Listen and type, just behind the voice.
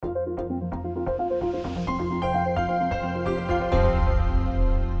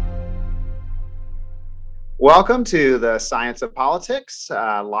Welcome to the Science of Politics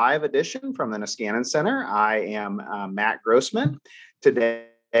live edition from the Niskanen Center. I am Matt Grossman. Today,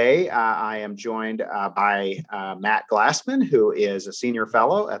 I am joined by Matt Glassman, who is a senior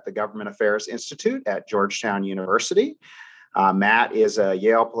fellow at the Government Affairs Institute at Georgetown University. Matt is a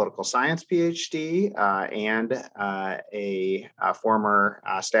Yale political science PhD and a former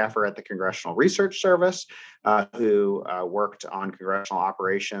staffer at the Congressional Research Service who worked on congressional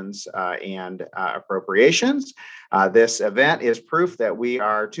operations and appropriations. This event is proof that we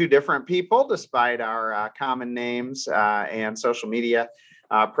are two different people despite our common names and social media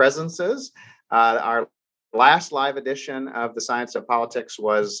presences. Our last live edition of the Science of Politics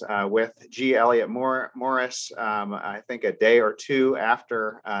was with G. Elliott Morris, I think a day or two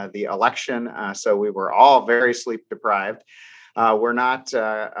after the election. So we were all very sleep deprived. We're not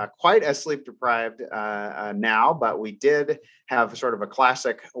quite as sleep deprived now, but we did have sort of a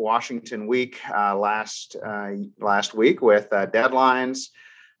classic Washington week last week with deadlines,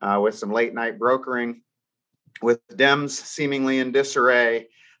 with some late night brokering, with Dems seemingly in disarray,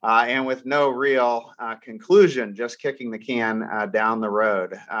 and with no real conclusion, just kicking the can down the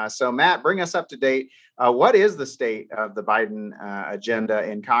road. So Matt, bring us up to date. What is the state of the Biden agenda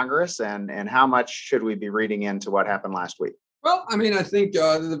in Congress, and how much should we be reading into what happened last week? Well, I mean, I think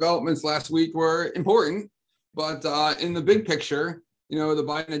the developments last week were important, but in the big picture, you know, the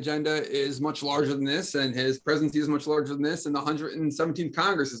Biden agenda is much larger than this, and his presidency is much larger than this, and the 117th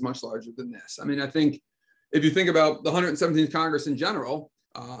Congress is much larger than this. I mean, I think if you think about the 117th Congress in general,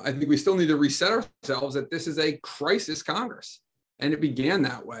 I think we still need to reset ourselves that this is a crisis Congress, and it began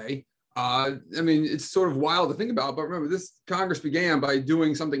that way. I mean, it's sort of wild to think about, but remember, this Congress began by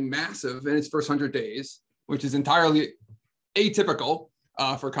doing something massive in its first 100 days, which is entirely atypical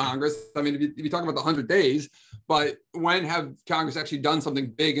for Congress. I mean, if you talk about the 100 days, but when have Congress actually done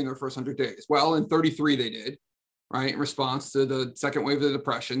something big in their first 100 days? Well, in 33 they did, right, in response to the second wave of the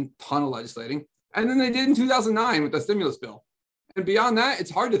Depression, ton of legislating. And then they did in 2009 with the stimulus bill. And beyond that,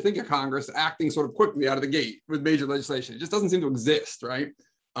 it's hard to think of Congress acting sort of quickly out of the gate with major legislation. It just doesn't seem to exist, right?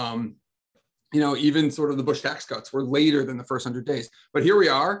 You know, even sort of the Bush tax cuts were later than the first 100 days. But here we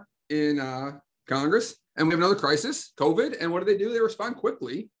are in Congress, and we have another crisis, COVID. And what do? They respond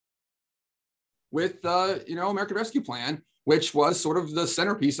quickly with, you know, American Rescue Plan, which was sort of the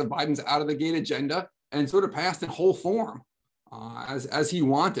centerpiece of Biden's out of the gate agenda and sort of passed in whole form as he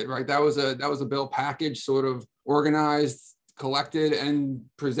wanted, right? That was a bill package sort of organized, collected, and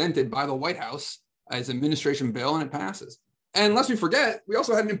presented by the White House as an administration bill, and it passes. And lest we forget, we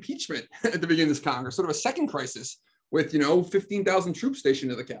also had an impeachment at the beginning of this Congress, sort of a second crisis with, you know, 15,000 troops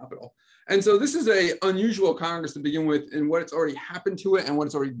stationed at the Capitol. And so this is a unusual Congress to begin with in what it's already happened to it and what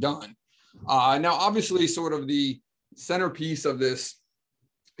it's already done. Now, obviously, sort of the centerpiece of this,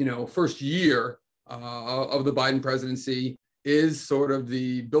 you know, first year of the Biden presidency is sort of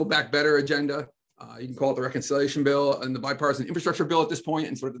the Build Back Better agenda. You can call it the reconciliation bill and the bipartisan infrastructure bill at this point,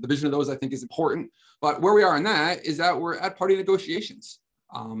 and sort of the division of those, I think, is important. But where we are in that is that we're at party negotiations.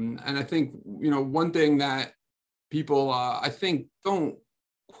 And I think, you know, one thing that people, I think, don't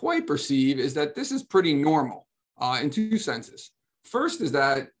quite perceive is that this is pretty normal in two senses. First is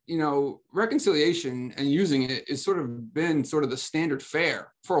that, you know, reconciliation and using it is sort of been sort of the standard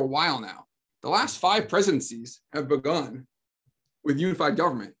fare for a while now. The last 5 presidencies have begun with unified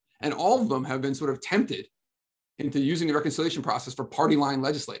government, and all of them have been sort of tempted into using the reconciliation process for party line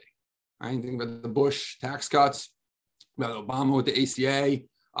legislating. Right? Think about the Bush tax cuts, about Obama with the ACA,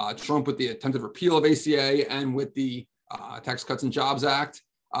 Trump with the attempted repeal of ACA, and with the Tax Cuts and Jobs Act,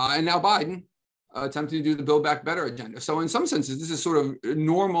 and now Biden attempting to do the Build Back Better agenda. So in some senses, this is sort of a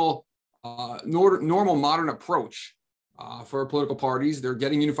normal modern approach for political parties. They're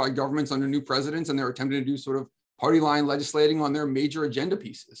getting unified governments under new presidents, and they're attempting to do sort of party line legislating on their major agenda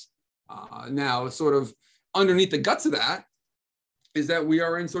pieces. Now, sort of underneath the guts of that is that we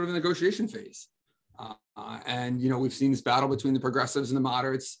are in sort of a negotiation phase. And, you know, we've seen this battle between the progressives and the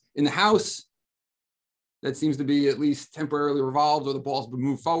moderates in the House that seems to be at least temporarily revolved, or the ball's been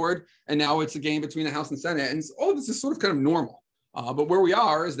moved forward. And now it's a game between the House and Senate. And all of this is sort of kind of normal. But where we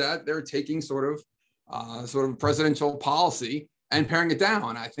are is that they're taking sort of presidential policy and paring it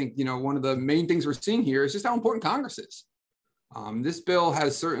down. I think, you know, one of the main things we're seeing here is just how important Congress is. This bill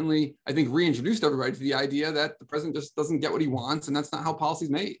has certainly, I think, reintroduced everybody to the idea that the president just doesn't get what he wants, and that's not how policy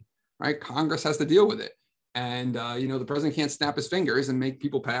is made, right? Congress has to deal with it. And, you know, the president can't snap his fingers and make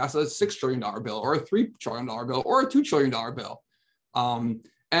people pass a $6 trillion bill or a $3 trillion bill or a $2 trillion bill.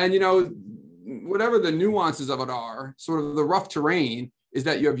 And, you know, whatever the nuances of it are, sort of the rough terrain is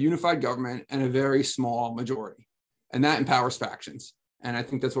that you have unified government and a very small majority, and that empowers factions. And I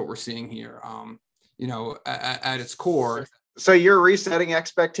think that's what we're seeing here. at its core. So you're resetting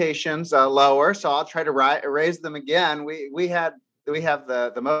expectations lower. So I'll try to raise them again. We have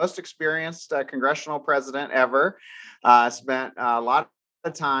the most experienced congressional president ever. Spent a lot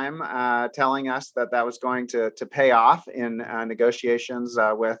of time telling us that was going to pay off in negotiations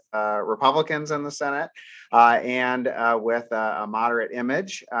with Republicans in the Senate and with a moderate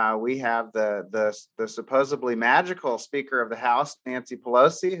image. We have the supposedly magical Speaker of the House, Nancy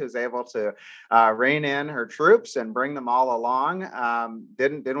Pelosi, who's able to rein in her troops and bring them all along.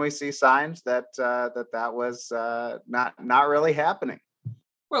 Didn't we see signs that was not really happening?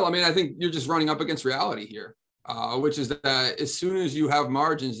 Well, I mean, I think you're just running up against reality here. Which is that as soon as you have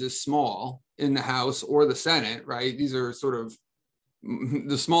margins this small in the House or the Senate, right? These are sort of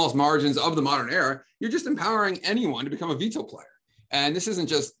the smallest margins of the modern era. You're just empowering anyone to become a veto player. And this isn't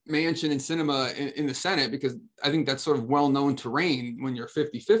just Manchin and Sinema in the Senate, because I think that's sort of well-known terrain when you're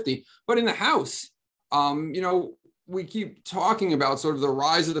 50-50. But in the House, we keep talking about sort of the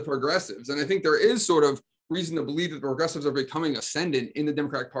rise of the progressives. And I think there is sort of reason to believe that the progressives are becoming ascendant in the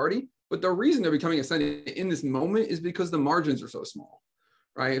Democratic Party. But the reason they're becoming ascendant in this moment is because the margins are so small,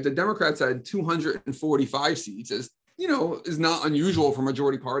 right? If the Democrats had 245 seats, as is not unusual for a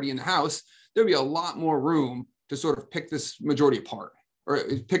majority party in the House, there'd be a lot more room to sort of pick this majority apart or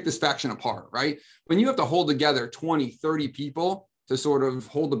pick this faction apart, right? When you have to hold together 20, 30 people to sort of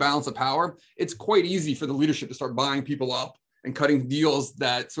hold the balance of power, it's quite easy for the leadership to start buying people up and cutting deals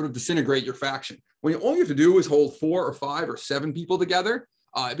that sort of disintegrate your faction. When all you have to do is hold 4 or 5 or 7 people together,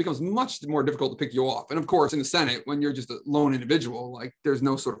 it becomes much more difficult to pick you off. And of course, in the Senate, when you're just a lone individual, like there's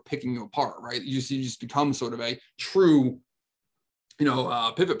no sort of picking you apart, right? You just become sort of a true,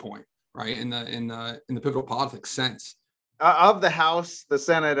 pivot point, right? In the pivotal politics sense. Of the House, the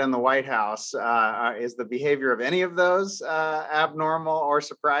Senate, and the White House, is the behavior of any of those abnormal or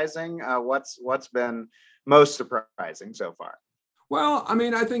surprising? What's been most surprising so far? Well, I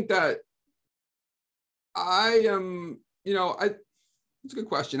mean, I think that it's a good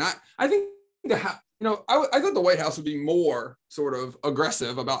question. I think I thought the White House would be more sort of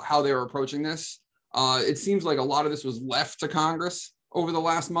aggressive about how they were approaching this. It seems like a lot of this was left to Congress over the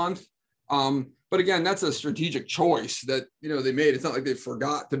last month. But again, that's a strategic choice that they made. It's not like they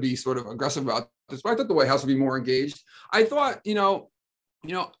forgot to be sort of aggressive about this. But I thought the White House would be more engaged. I thought,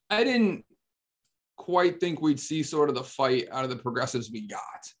 I didn't quite think we'd see sort of the fight out of the progressives we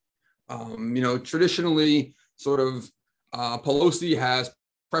got. Traditionally, sort of. Pelosi has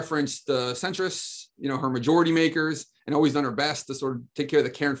preferenced the centrists, her majority makers, and always done her best to sort of take care of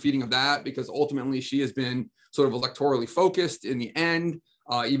the care and feeding of that, because ultimately she has been sort of electorally focused in the end,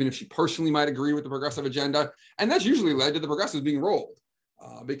 even if she personally might agree with the progressive agenda. And that's usually led to the progressives being rolled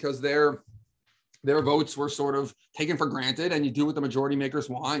because their votes were sort of taken for granted, and you do what the majority makers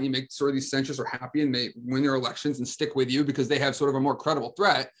want, and you make sure these centrists are happy and they win their elections and stick with you because they have sort of a more credible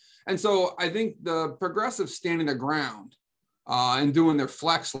threat. And so I think the progressives standing their ground and doing their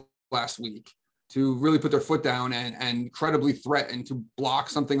flex last week to really put their foot down and credibly threaten to block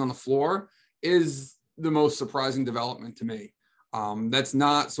something on the floor is the most surprising development to me. That's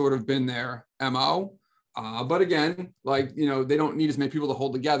not sort of been their MO. But again, they don't need as many people to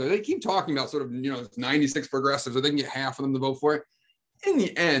hold together. They keep talking about sort of, 96 progressives, or they can get half of them to vote for it. In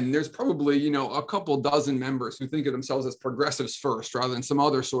the end, there's probably, a couple dozen members who think of themselves as progressives first rather than some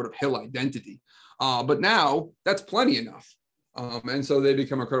other sort of Hill identity. But now that's plenty enough. And so they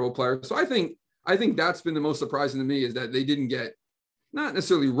become a credible player. So I think that's been the most surprising to me, is that they didn't get not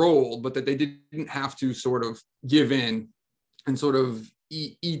necessarily rolled, but that they didn't have to sort of give in and sort of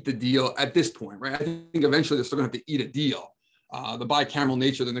eat the deal at this point, right? I think eventually they're still going to have to eat a deal. The bicameral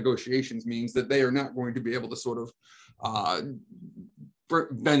nature of the negotiations means that they are not going to be able to sort of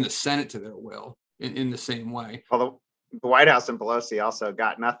bend the Senate to their will in the same way. Although the White House and Pelosi also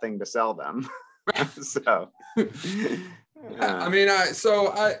got nothing to sell them. So, I mean, I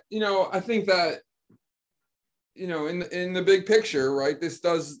think that, in the big picture, right, this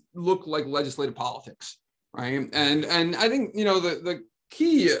does look like legislative politics, right? And I think, the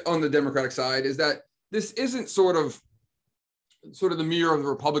key on the Democratic side is that this isn't sort of the mirror of the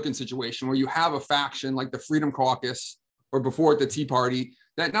Republican situation, where you have a faction like the Freedom Caucus, or before it, the Tea Party,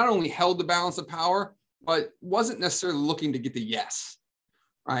 that not only held the balance of power, but wasn't necessarily looking to get the yes,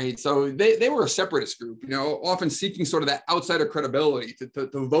 right? So they were a separatist group, often seeking sort of that outsider credibility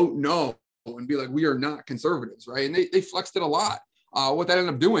to vote no and be like, we are not conservatives, right? And they flexed it a lot. What that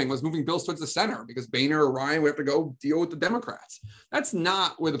ended up doing was moving bills towards the center, because Boehner or Ryan would have to go deal with the Democrats. That's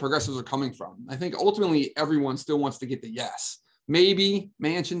not where the progressives are coming from. I think ultimately everyone still wants to get the yes. Maybe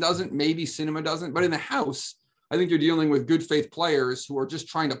Manchin doesn't, maybe Sinema doesn't, but in the House, I think you're dealing with good faith players who are just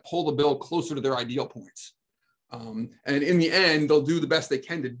trying to pull the bill closer to their ideal points. And in the end, they'll do the best they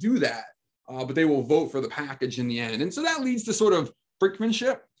can to do that, but they will vote for the package in the end. And so that leads to sort of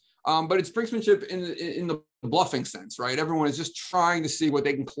brinkmanship, but it's brinkmanship in the bluffing sense, right? Everyone is just trying to see what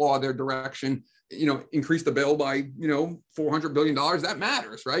they can claw their direction, increase the bill by, $400 billion. That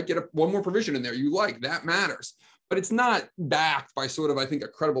matters, right? Get one more provision in there you like, that matters. But it's not backed by sort of, I think, a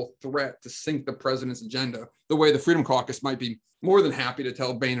credible threat to sink the president's agenda, the way the Freedom Caucus might be more than happy to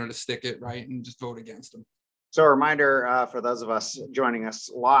tell Boehner to stick it, right, and just vote against him. So a reminder for those of us joining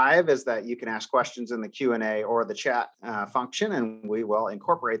us live is that you can ask questions in the Q&A or the chat function, and we will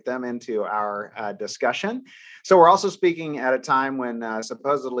incorporate them into our discussion. So we're also speaking at a time when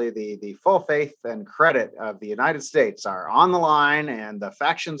supposedly the full faith and credit of the United States are on the line and the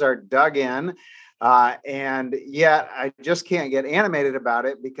factions are dug in. And yet I just can't get animated about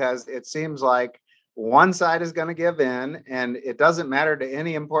it because it seems like one side is going to give in, and it doesn't matter to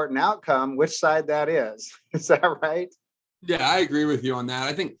any important outcome which side that is. Is that right? Yeah, I agree with you on that.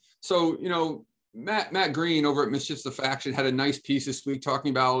 I think so. Matt Green over at Mischiefs the Faction had a nice piece this week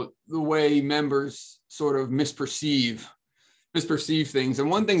talking about the way members sort of misperceive things. And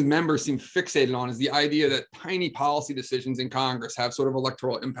one thing members seem fixated on is the idea that tiny policy decisions in Congress have sort of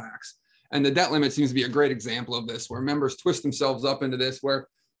electoral impacts. And the debt limit seems to be a great example of this, where members twist themselves up into this, where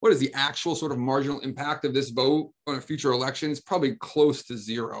what is the actual sort of marginal impact of this vote on a future election? It's probably close to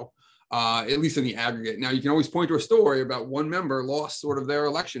zero, at least in the aggregate. Now, you can always point to a story about one member lost sort of their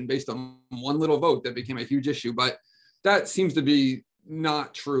election based on one little vote that became a huge issue, but that seems to be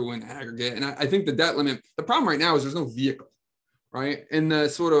not true in aggregate. And I think the debt limit, the problem right now is there's no vehicle, right? And the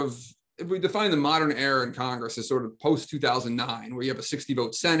sort of, if we define the modern era in Congress as sort of post-2009, where you have a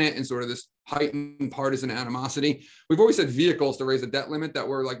 60-vote Senate and sort of this heightened partisan animosity, we've always had vehicles to raise the debt limit that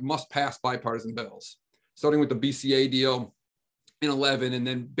were like must-pass bipartisan bills, starting with the BCA deal in 11, and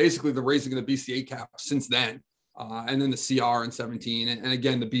then basically the raising of the BCA cap since then, and then the CR in 17, and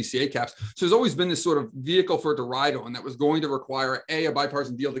again, the BCA caps. So there's always been this sort of vehicle for it to ride on that was going to require a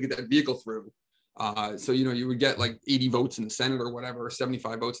bipartisan deal to get that vehicle through. So, you would get like 80 votes in the Senate or whatever, or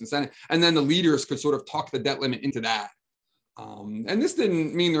 75 votes in the Senate. And then the leaders could sort of talk the debt limit into that. And this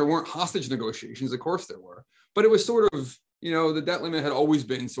didn't mean there weren't hostage negotiations. Of course there were. But it was sort of, the debt limit had always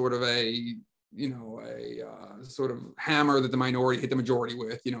been sort of a sort of hammer that the minority hit the majority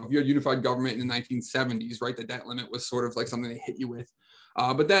with. If you had unified government in the 1970s, right, the debt limit was sort of like something they hit you with.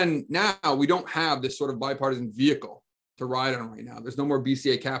 But then now we don't have this sort of bipartisan vehicle to ride on right now. There's no more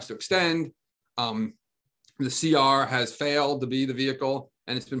BCA caps to extend. The CR has failed to be the vehicle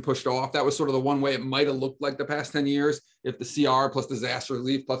and it's been pushed off. That was sort of the one way it might have looked like the past 10 years. If the CR plus disaster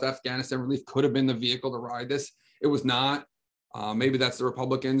relief plus Afghanistan relief could have been the vehicle to ride this, it was not. Maybe that's the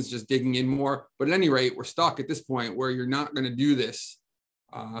Republicans just digging in more. But at any rate, we're stuck at this point where you're not going to do this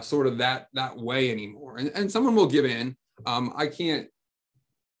sort of that way anymore. And someone will give in. I can't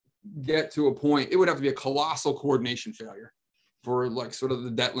get to a point. It would have to be a colossal coordination failure for like sort of the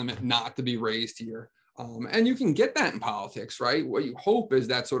debt limit not to be raised here. And you can get that in politics, right? What you hope is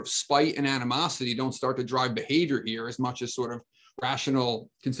that sort of spite and animosity don't start to drive behavior here as much as sort of rational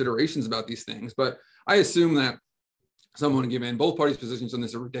considerations about these things. But I assume that someone will give in. Both parties' positions on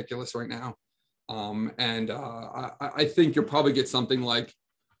this are ridiculous right now. I think you'll probably get something like,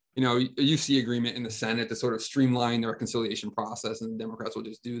 a UC agreement in the Senate to sort of streamline the reconciliation process, and the Democrats will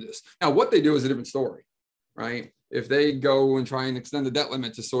just do this. Now, what they do is a different story, right? If they go and try and extend the debt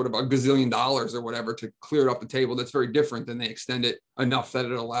limit to sort of $1 gazillion or whatever to clear it off the table, that's very different than they extend it enough that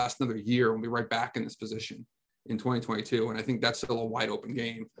it'll last another year and we'll be right back in this position in 2022. And I think that's still a wide open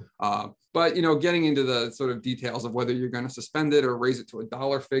game. But, getting into the sort of details of whether you're going to suspend it or raise it to a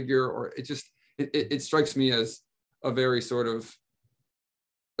dollar figure, or it strikes me as a very sort of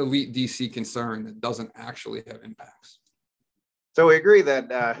elite DC concern that doesn't actually have impacts. So we agree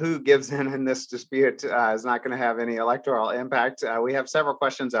that who gives in this dispute is not going to have any electoral impact. We have several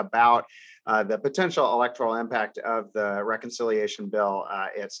questions about the potential electoral impact of the reconciliation bill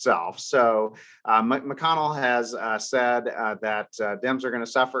itself. So McConnell has said that Dems are going to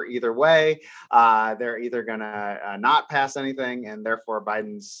suffer either way. They're either going to not pass anything, and therefore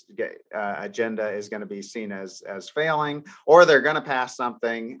Biden's agenda is going to be seen as failing, or they're going to pass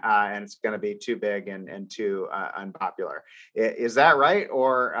something and it's going to be too big and too unpopular. Is that right?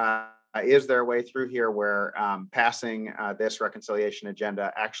 Or is there a way through here where passing this reconciliation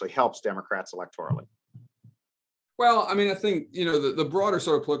agenda actually helps Democrats electorally? Well, I mean, I think, the broader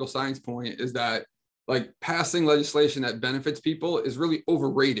sort of political science point is that like passing legislation that benefits people is really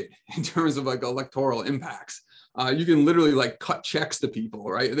overrated in terms of like electoral impacts. You can literally like cut checks to people,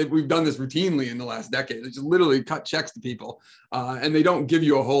 right? We've done this routinely in the last decade. They just literally cut checks to people, and they don't give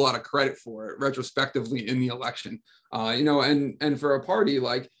you a whole lot of credit for it retrospectively in the election. And for a party,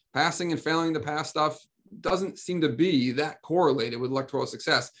 like passing and failing to pass stuff doesn't seem to be that correlated with electoral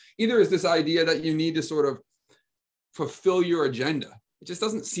success. Either is this idea that you need to sort of fulfill your agenda. It just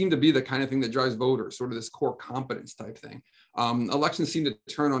doesn't seem to be the kind of thing that drives voters, sort of this core competence type thing. Elections seem to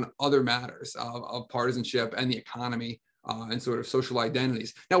turn on other matters of partisanship and the economy and sort of social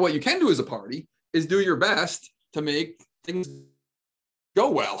identities. Now, what you can do as a party is do your best to make things go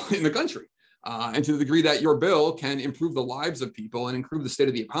well in the country. And to the degree that your bill can improve the lives of people and improve the state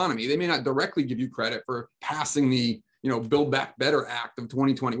of the economy, they may not directly give you credit for passing the Build Back Better Act of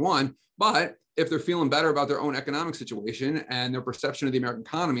 2021, but if they're feeling better about their own economic situation and their perception of the American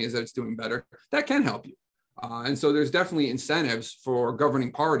economy is that it's doing better, that can help you. And so there's definitely incentives for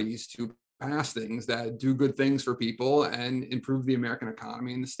governing parties to pass things that do good things for people and improve the American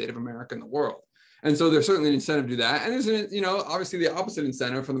economy and the state of America and the world. And so there's certainly an incentive to do that. And there's, obviously the opposite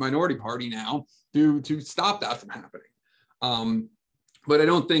incentive for the minority party now to stop that from happening. But I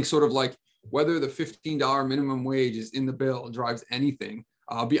don't think sort of like whether the $15 minimum wage is in the bill drives anything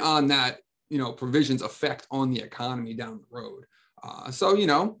beyond that, provisions effect on the economy down the road.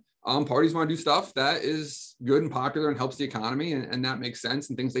 Parties want to do stuff that is good and popular and helps the economy, and that makes sense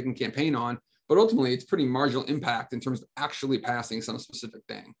and things they can campaign on. But ultimately, it's pretty marginal impact in terms of actually passing some specific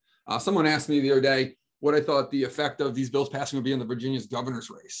thing. Someone asked me the other day what I thought the effect of these bills passing would be in the Virginia's governor's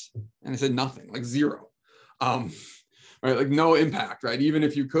race. And I said nothing, like zero. Right, like no impact, right? Even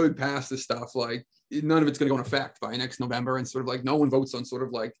if you could pass this stuff, like none of it's going to go in effect by next November. And sort of like no one votes on sort of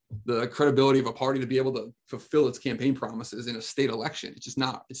like the credibility of a party to be able to fulfill its campaign promises in a state election. It's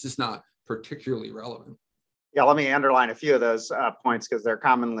just not particularly relevant. Yeah, let me underline a few of those points because they're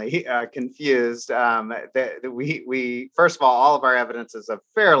commonly confused. We first of all of our evidence is of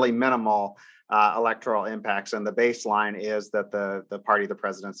fairly minimal electoral impacts, and the baseline is that the party of the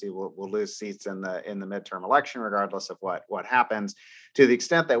presidency will lose seats in the midterm election, regardless of what happens. To the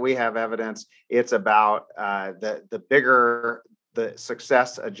extent that we have evidence, it's about the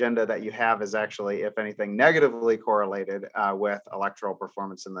success agenda that you have is actually, if anything, negatively correlated with electoral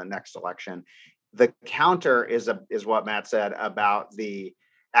performance in the next election. The counter is what Matt said about the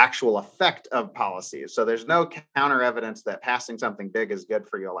actual effect of policies. So there's no counter evidence that passing something big is good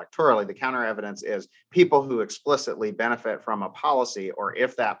for you electorally. The counter evidence is people who explicitly benefit from a policy, or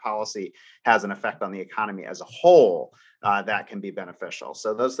if that policy has an effect on the economy as a whole, that can be beneficial.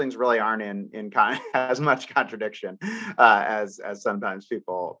 So those things really aren't in as much contradiction as sometimes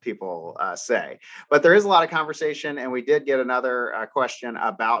people say. But there is a lot of conversation, and we did get another question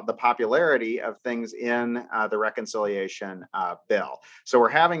about the popularity of things in the reconciliation bill. So we're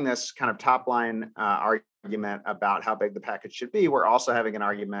having this kind of top line argument about how big the package should be. We're also having an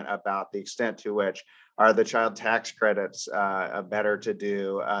argument about the extent to which are the child tax credits better to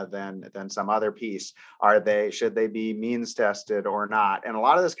do than some other piece? Should they be means tested or not? And a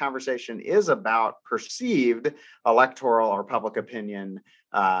lot of this conversation is about perceived electoral or public opinion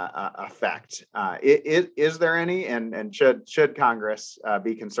effect. Is there any? And should Congress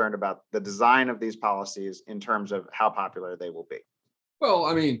be concerned about the design of these policies in terms of how popular they will be? Well,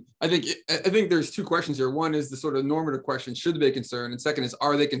 I mean, I think there's two questions here. One is the sort of normative question, should they be concerned? And second is,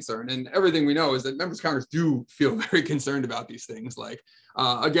 are they concerned? And everything we know is that members of Congress do feel very concerned about these things. Like,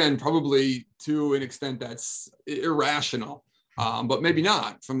 again, probably to an extent that's irrational, but maybe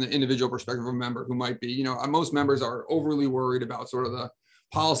not from the individual perspective of a member who might be, most members are overly worried about sort of the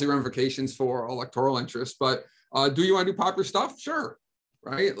policy ramifications for electoral interests. But do you want to do popular stuff? Sure.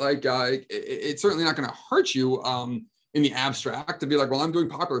 Right. Like it's certainly not going to hurt you in the abstract to be like, well, I'm doing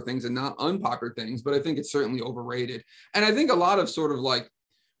popular things and not unpopular things, but I think it's certainly overrated. And I think a lot of sort of like,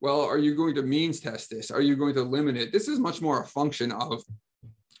 well, are you going to means test this? Are you going to limit it? This is much more a function of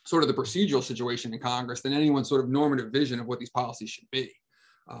sort of the procedural situation in Congress than anyone's sort of normative vision of what these policies should be.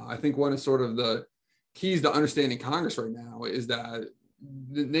 I think one of sort of the keys to understanding Congress right now is that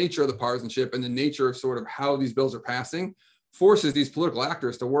the nature of the partisanship and the nature of sort of how these bills are passing forces these political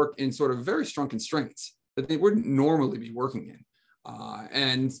actors to work in sort of very strong constraints that they wouldn't normally be working in.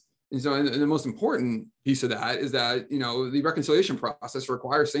 And so the most important piece of that is that, the reconciliation process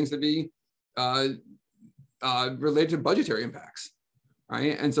requires things to be related to budgetary impacts,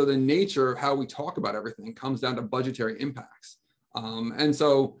 right? And so the nature of how we talk about everything comes down to budgetary impacts. And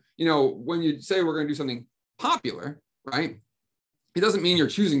so, when you say we're going to do something popular, right, it doesn't mean you're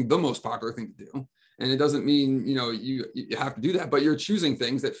choosing the most popular thing to do. And it doesn't mean, you have to do that, but you're choosing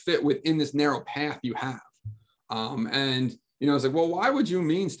things that fit within this narrow path you have. And, It's like, well, why would you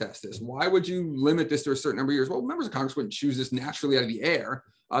means test this? Why would you limit this to a certain number of years? Well, members of Congress wouldn't choose this naturally out of the air.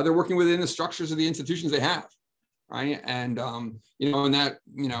 They're working within the structures of the institutions they have, right? And and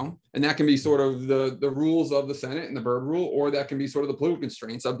that can be sort of the rules of the Senate and the Byrd rule, or that can be sort of the political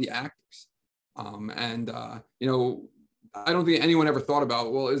constraints of the actors. I don't think anyone ever thought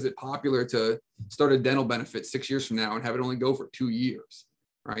about, well, is it popular to start a dental benefit 6 years from now and have it only go for 2 years?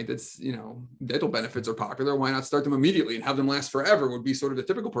 Right? That's, dental benefits are popular. Why not start them immediately and have them last forever would be sort of the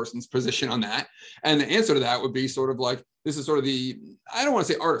typical person's position on that. And the answer to that would be sort of like, this is sort of I don't want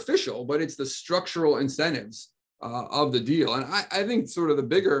to say artificial, but it's the structural incentives of the deal. And I think sort of the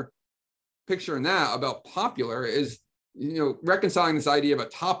bigger picture in that about popular is, reconciling this idea of a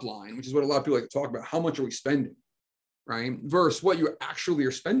top line, which is what a lot of people like to talk about. How much are we spending, right? Versus what you actually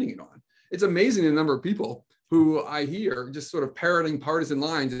are spending it on. It's amazing the number of people who I hear just sort of parroting partisan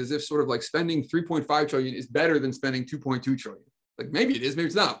lines as if sort of like spending 3.5 trillion is better than spending 2.2 trillion. Like maybe it is, maybe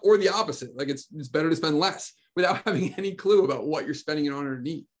it's not, or the opposite. Like it's better to spend less without having any clue about what you're spending it on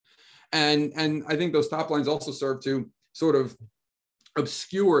underneath. And I think those top lines also serve to sort of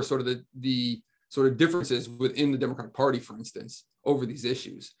obscure sort of the sort of differences within the Democratic Party, for instance, over these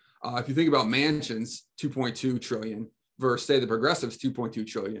issues. If you think about Manchin's 2.2 trillion versus say the Progressives 2.2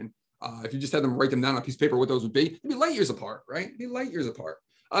 trillion, if you just had them write them down on a piece of paper, what those would be, it'd be light years apart, right? It'd be light years apart.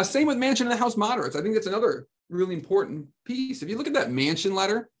 Same with Manchin and the House moderates. I think that's another really important piece. If you look at that Manchin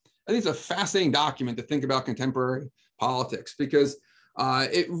letter, I think it's a fascinating document to think about contemporary politics because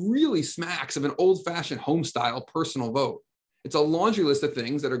it really smacks of an old-fashioned home-style personal vote. It's a laundry list of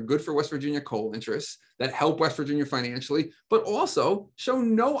things that are good for West Virginia coal interests, that help West Virginia financially, but also show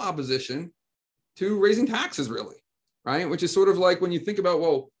no opposition to raising taxes, really, right? Which is sort of like when you think about,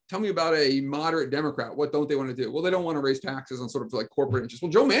 well, tell me about a moderate Democrat. What don't they want to do? Well, they don't want to raise taxes on sort of like corporate interests.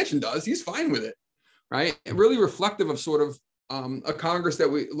 Well, Joe Manchin does. He's fine with it, right? And really reflective of sort of a Congress that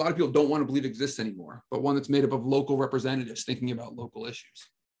a lot of people don't want to believe exists anymore, but one that's made up of local representatives thinking about local issues.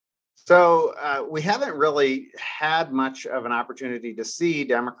 So we haven't really had much of an opportunity to see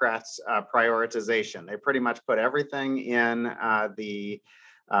Democrats' prioritization. They pretty much put everything in the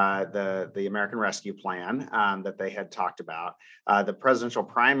American Rescue Plan that they had talked about. The presidential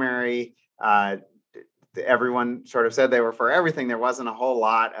primary, everyone sort of said they were for everything. There wasn't a whole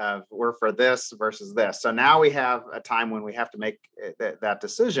lot of we're for this versus this. So now we have a time when we have to make that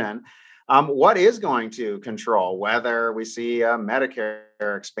decision. What is going to control whether we see a Medicare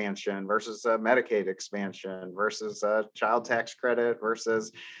expansion versus a Medicaid expansion versus a child tax credit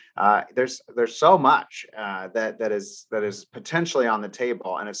versus there's so much that is potentially on the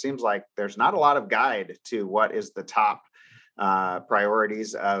table, and it seems like there's not a lot of guide to what is the top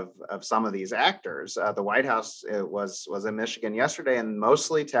priorities of some of these actors. The White House was in Michigan yesterday and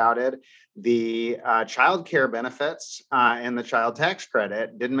mostly touted the child care benefits and the child tax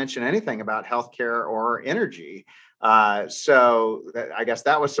credit. Didn't mention anything about healthcare or energy. So I guess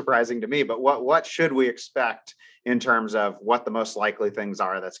that was surprising to me. But what should we expect in terms of what the most likely things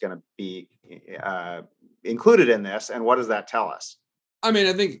are that's going to be included in this, and what does that tell us? I mean,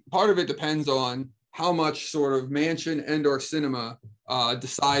 I think part of it depends on how much sort of Manchin and or Sinema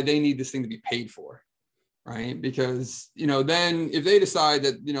decide they need this thing to be paid for, right? Because, then if they decide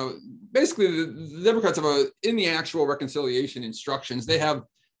that, basically the Democrats have in the actual reconciliation instructions, they have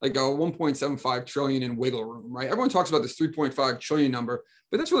like a 1.75 trillion in wiggle room, right? Everyone talks about this 3.5 trillion number,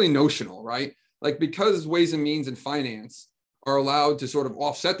 but that's really notional, right? Like because Ways and Means and Finance are allowed to sort of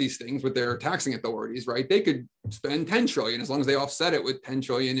offset these things with their taxing authorities, right? They could spend 10 trillion as long as they offset it with 10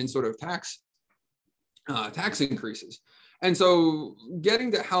 trillion in sort of tax increases. And so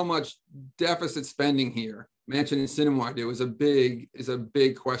getting to how much deficit spending here Manchin and Sinema want to do is a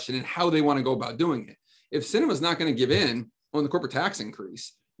big question, and how they want to go about doing it. If Sinema's not going to give in on the corporate tax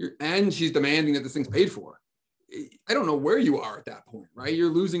increase, and she's demanding that this thing's paid for, I don't know where you are at that point, right? You're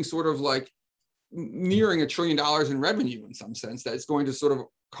losing sort of like nearing $1 trillion in revenue in some sense that's going to sort of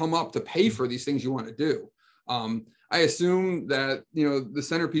come up to pay for these things you want to do. I assume that, the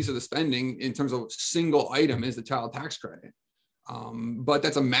centerpiece of the spending in terms of single item is the child tax credit. But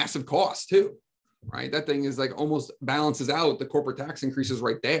that's a massive cost too, right? That thing is like almost balances out the corporate tax increases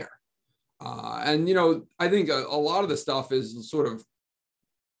right there. And I think a lot of the stuff is sort of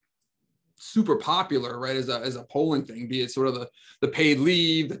super popular, right? As a polling thing, be it sort of the paid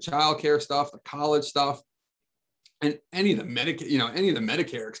leave, the childcare stuff, the college stuff. And any of the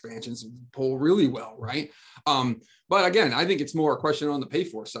Medicare expansions poll really well, right? But again, I think it's more a question on the pay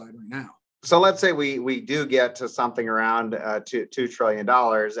for side right now, So let's say we do get to something around $2 trillion.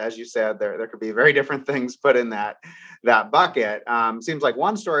 As you said, there could be very different things put in that bucket. Seems like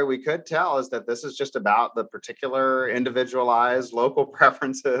one story we could tell is that this is just about the particular individualized local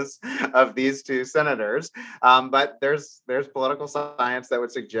preferences of these two senators. But there's political science that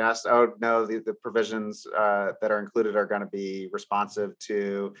would suggest, oh no, the provisions that are included are going to be responsive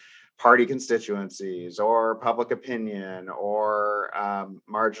to party constituencies or public opinion or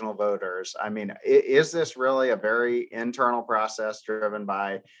marginal voters. I mean, is this really a very internal process driven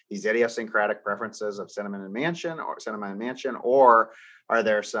by these idiosyncratic preferences of Sinema and Manchin, or are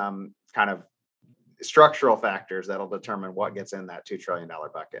there some kind of structural factors that'll determine what gets in that $2 trillion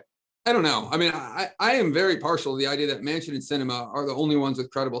bucket? I don't know. I mean, I am very partial to the idea that Manchin and Sinema are the only ones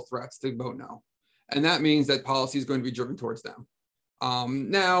with credible threats to vote no. And that means that policy is going to be driven towards them.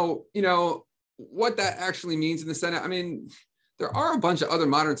 Now, what that actually means in the Senate, I mean, there are a bunch of other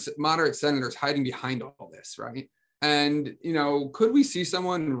moderate senators hiding behind all this, right? And, could we see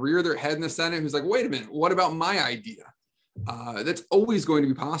someone rear their head in the Senate who's like, wait a minute, what about my idea? That's always going to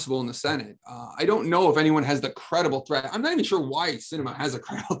be possible in the Senate. I don't know if anyone has the credible threat. I'm not even sure why Sinema has a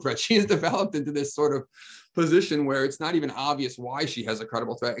credible threat. She has developed into this sort of position where it's not even obvious why she has a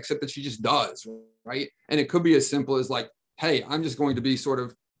credible threat, except that she just does, right? And it could be as simple as like, hey, I'm just going to be sort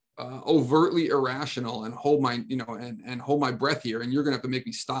of overtly irrational and hold my, and hold my breath here, and you're going to have to make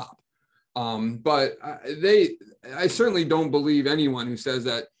me stop. But I certainly don't believe anyone who says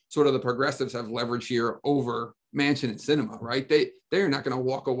that sort of the progressives have leverage here over Manchin and Sinema, right? They're not going to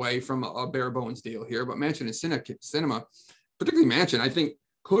walk away from a bare bones deal here, but Manchin and Sinema, particularly Manchin, I think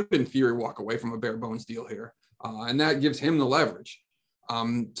could in theory walk away from a bare bones deal here, and that gives him the leverage.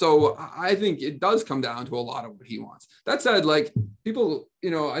 So I think it does come down to a lot of what he wants. That said, like people,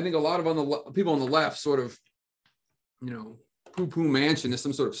 I think a lot of people on the left sort of, poo-poo Manchin as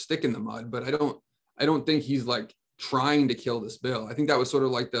some sort of stick in the mud, but I don't think he's like trying to kill this bill. I think that was sort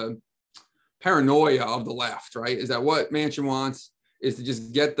of like the paranoia of the left, right? Is that what Manchin wants is to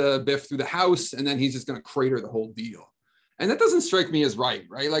just get the biff through the House, and then he's just going to crater the whole deal. And that doesn't strike me as right?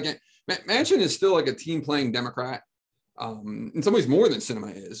 Like Manchin is still like a team playing Democrat. In some ways more than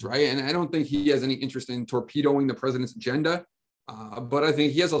Sinema is, right? And I don't think he has any interest in torpedoing the president's agenda, but I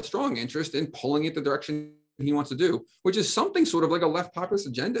think he has a strong interest in pulling it the direction he wants to do, which is something sort of like a left populist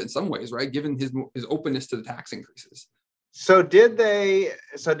agenda in some ways, right? Given his openness to the tax increases. So did they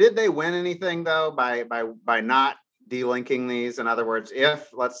win anything though by not delinking these? In other words, if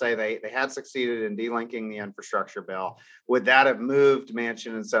let's say they had succeeded in delinking the infrastructure bill, would that have moved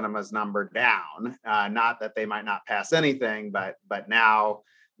Manchin and Sinema's number down? Not that they might not pass anything, but now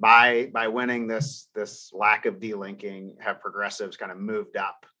by winning this lack of delinking, have progressives kind of moved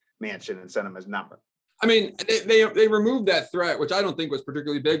up Manchin and Sinema's number? I mean, they removed that threat, which I don't think was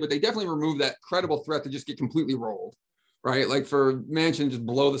particularly big, but they definitely removed that credible threat to just get completely rolled, right? Like for Manchin to just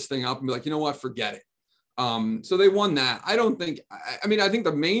blow this thing up and be like, you know what, forget it. So they won that. I think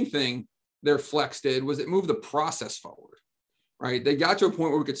the main thing their flex did was it moved the process forward, right? They got to a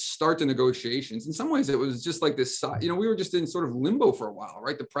point where we could start the negotiations. In some ways, it was just like this, we were just in sort of limbo for a while,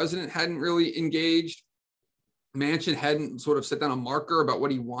 right? The president hadn't really engaged. Manchin hadn't sort of set down a marker about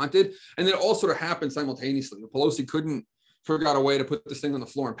what he wanted. And then it all sort of happened simultaneously. Pelosi couldn't figure out a way to put this thing on the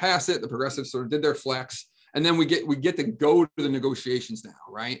floor and pass it. The progressives sort of did their flex. And then we get to go to the negotiations now,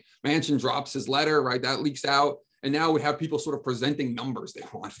 right? Manchin drops his letter, right? That leaks out. And now we have people sort of presenting numbers they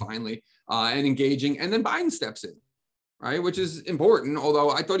want finally and engaging. And then Biden steps in, right? Which is important.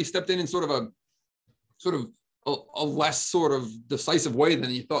 Although I thought he stepped in sort of a less sort of decisive way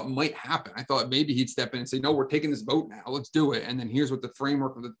than you thought might happen. I thought maybe he'd step in and say, no, we're taking this vote now. Let's do it. And then here's what the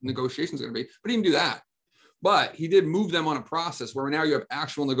framework of the negotiations is going to be. But he didn't do that. But he did move them on a process where now you have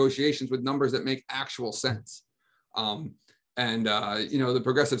actual negotiations with numbers that make actual sense. The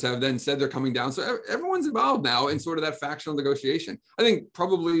progressives have then said they're coming down. So everyone's involved now in sort of that factional negotiation. I think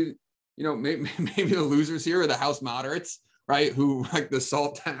probably, maybe the losers here are the House moderates, right? Who like the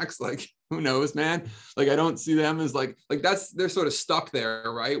SALT tax, like who knows, man? Like I don't see them as like they're sort of stuck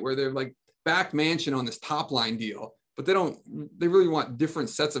there, right? Where they're like back Manchin on this top line deal. But they really want different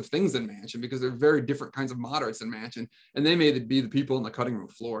sets of things than Manchin because they're very different kinds of moderates than Manchin. And they may be the people on the cutting room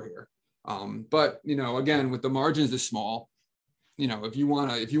floor here. But again, with the margins this small, if you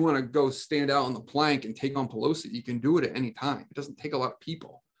want to go stand out on the plank and take on Pelosi, you can do it at any time. It doesn't take a lot of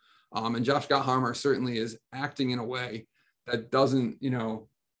people. And Josh Gottheimer certainly is acting in a way that doesn't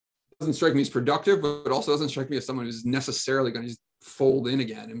strike me as productive, but also doesn't strike me as someone who's necessarily going to just fold in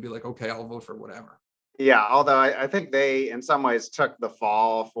again and be like, okay, I'll vote for whatever. Yeah, although I think they, in some ways, took the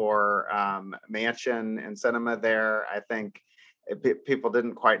fall for Manchin and Sinema there. I think people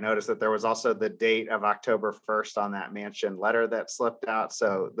didn't quite notice that there was also the date of October 1st on that Manchin letter that slipped out.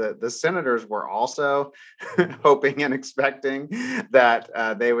 So the senators were also hoping and expecting that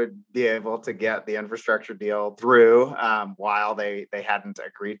they would be able to get the infrastructure deal through while they hadn't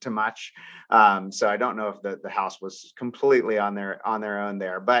agreed to much. So I don't know if the House was completely on their own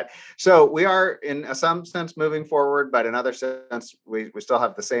there. But so we are in some sense moving forward, but in other sense, we still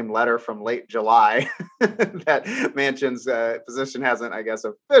have the same letter from late July that Manchin's position hasn't, I guess,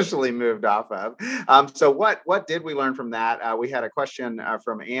 officially moved off of. So what did we learn from that? We had a question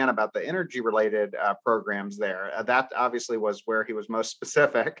from Ann about the energy-related programs there. That obviously was where he was most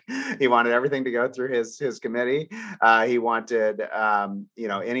specific. He wanted everything to go through his committee. He wanted,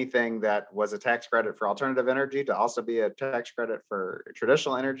 anything that was a tax credit for alternative energy to also be a tax credit for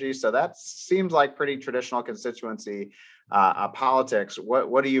traditional energy. So that seems like pretty traditional constituency politics.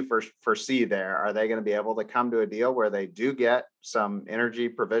 What do you foresee there? Are they going to be able to come to a deal where they do get some energy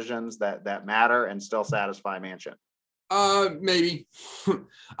provisions that matter and still satisfy Manchin? Maybe.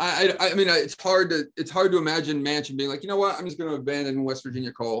 I mean, it's hard to imagine Manchin being like, you know what, I'm just going to abandon West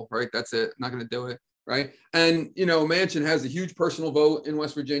Virginia coal, right? That's it. I'm not going to do it, right? And Manchin has a huge personal vote in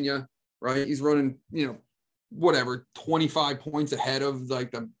West Virginia, right? He's running, 25 points ahead of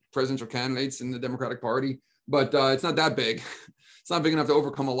like the presidential candidates in the Democratic Party. But it's not that big. It's not big enough to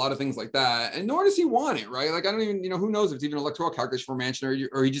overcome a lot of things like that. And nor does he want it, right? Like, I don't even, who knows if it's even an electoral calculation for Manchin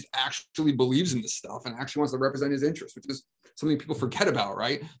or he just actually believes in this stuff and actually wants to represent his interests, which is something people forget about,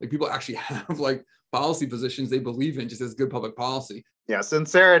 right? Like, people actually have like policy positions they believe in just as good public policy. Yeah,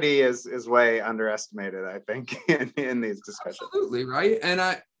 sincerity is way underestimated, I think, in these discussions. Absolutely, right?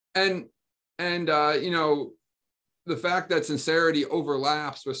 And the fact that sincerity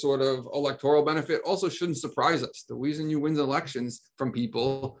overlaps with sort of electoral benefit also shouldn't surprise us. The reason you win elections from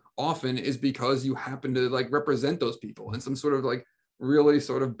people often is because you happen to like represent those people in some sort of like really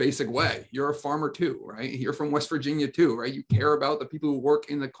sort of basic way. You're a farmer too, right? You're from West Virginia too, right? You care about the people who work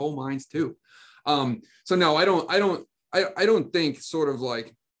in the coal mines too. So no, I don't think sort of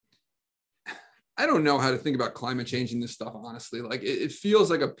like, I don't know how to think about climate change in this stuff, honestly. Like it feels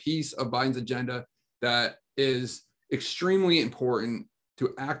like a piece of Biden's agenda that is extremely important to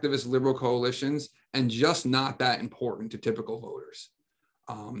activist liberal coalitions and just not that important to typical voters.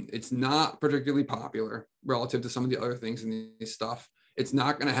 It's not particularly popular relative to some of the other things in this stuff. It's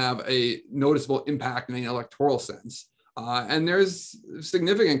not going to have a noticeable impact in an electoral sense. And there's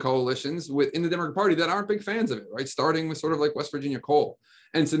significant coalitions within the Democratic Party that aren't big fans of it, right? Starting with sort of like West Virginia coal.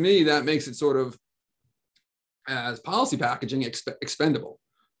 And to me, that makes it sort of, as policy packaging, expendable.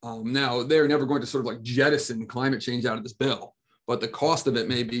 Now, they're never going to sort of like jettison climate change out of this bill, but the cost of it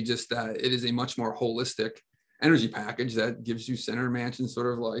may be just that it is a much more holistic energy package that gives you Senator Manchin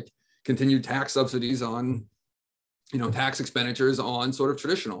sort of like continued tax subsidies on, tax expenditures on sort of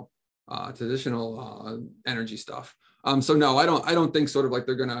traditional energy stuff. So no, I don't think sort of like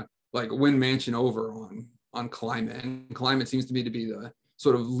they're gonna like win Manchin over on climate, and climate seems to me to be the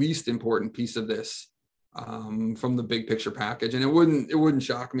sort of least important piece of this. From the big picture package, and it wouldn't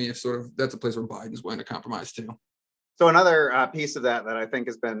shock me if sort of that's a place where Biden's willing to compromise too. So another piece of that I think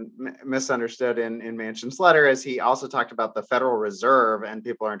has been misunderstood in Manchin's letter is he also talked about the Federal Reserve, and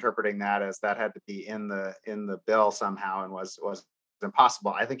people are interpreting that as that had to be in the bill somehow and was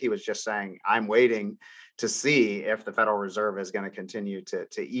impossible. I think he was just saying, I'm waiting to see if the Federal Reserve is going to continue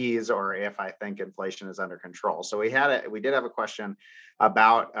to ease or if I think inflation is under control. So we did have a question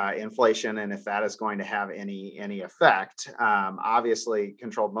about inflation and if that is going to have any effect. Obviously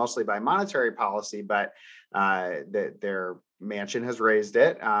controlled mostly by monetary policy, but their Manchin has raised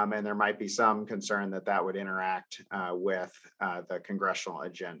it, and there might be some concern that would interact with the congressional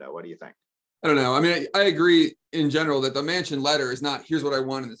agenda. What do you think? I don't know. I mean, I agree in general that the Manchin letter is not, here's what I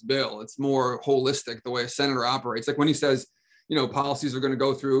want in this bill. It's more holistic, the way a senator operates. Like when he says, policies are going to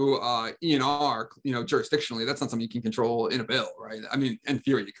go through E&R, jurisdictionally, that's not something you can control in a bill, right? I mean, in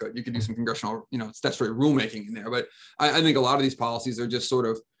theory, you could do some congressional, statutory rulemaking in there. But I think a lot of these policies are just sort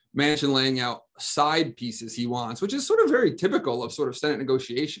of Manchin laying out side pieces he wants, which is sort of very typical of sort of Senate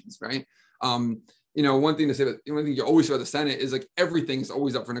negotiations, right? One thing you always say about the Senate is like everything's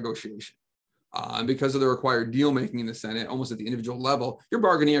always up for negotiation. And because of the required deal making in the Senate, almost at the individual level, you're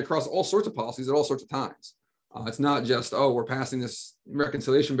bargaining across all sorts of policies at all sorts of times. It's not just, we're passing this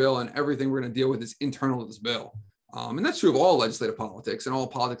reconciliation bill and everything we're going to deal with is internal to this bill. And that's true of all legislative politics and all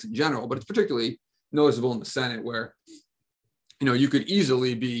politics in general, but it's particularly noticeable in the Senate where, you could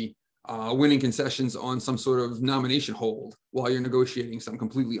easily be winning concessions on some sort of nomination hold while you're negotiating some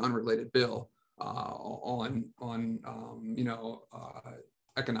completely unrelated bill on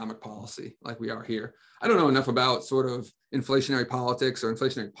economic policy like we are here. I don't know enough about sort of inflationary politics or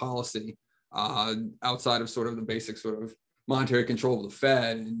inflationary policy outside of sort of the basic sort of monetary control of the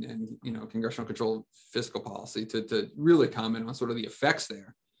Fed and congressional control of fiscal policy to really comment on sort of the effects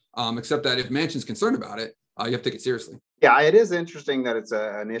there. Except that if Manchin's concerned about it, you have to take it seriously. Yeah, it is interesting that it's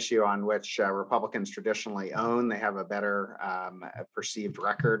an issue on which Republicans traditionally own. They have a better perceived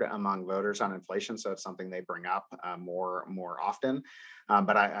record among voters on inflation, so it's something they bring up more often.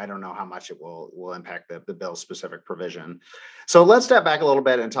 But I don't know how much it will impact the bill's specific provision. So let's step back a little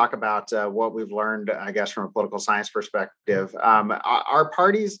bit and talk about what we've learned, I guess, from a political science perspective. Our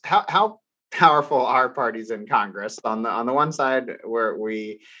parties, how powerful are parties in Congress? On the one side, where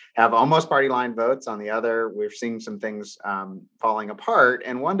we have almost party line votes, on the other, we're seeing some things falling apart.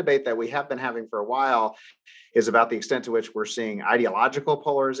 And one debate that we have been having for a while is about the extent to which we're seeing ideological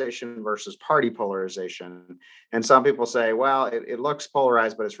polarization versus party polarization. And some people say, well, it looks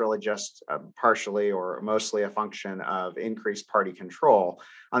polarized, but it's really just partially or mostly a function of increased party control.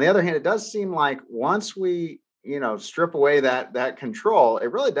 On the other hand, it does seem like once we strip away that control,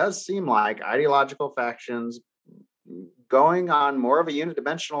 it really does seem like ideological factions going on more of a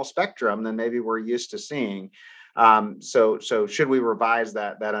unidimensional spectrum than maybe we're used to seeing. So should we revise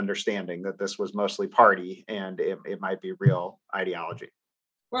that understanding that this was mostly party and it might be real ideology?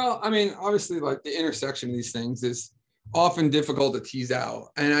 Well, I mean, obviously, like the intersection of these things is often difficult to tease out.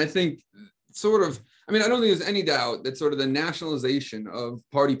 And I think I don't think there's any doubt that sort of the nationalization of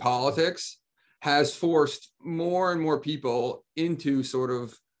party politics has forced more and more people into sort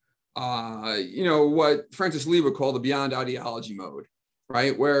of, what Francis Lee would call the beyond ideology mode,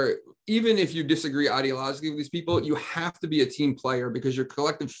 right? Where even if you disagree ideologically with these people, you have to be a team player because your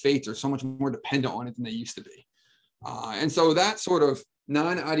collective fates are so much more dependent on it than they used to be. And so that sort of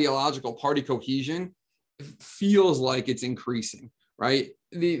non-ideological party cohesion feels like it's increasing, right?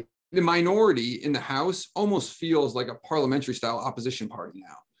 The minority in the House almost feels like a parliamentary style opposition party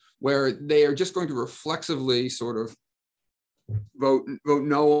now, where they are just going to reflexively sort of vote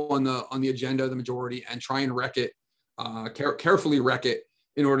no on the agenda of the majority and try and wreck it, carefully wreck it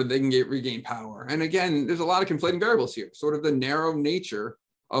in order that they can regain power. And again, there's a lot of conflating variables here. Sort of the narrow nature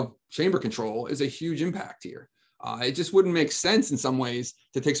of chamber control is a huge impact here. It just wouldn't make sense in some ways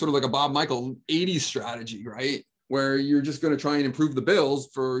to take sort of like a Bob Michael 80s strategy, right? Where you're just going to try and improve the bills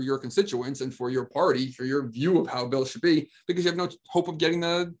for your constituents and for your party, for your view of how bills should be, because you have no hope of getting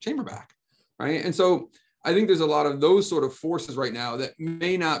the chamber back, right? And so I think there's a lot of those sort of forces right now that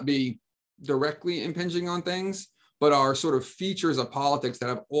may not be directly impinging on things, but are sort of features of politics that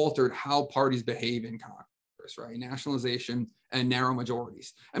have altered how parties behave in Congress, right? Nationalization and narrow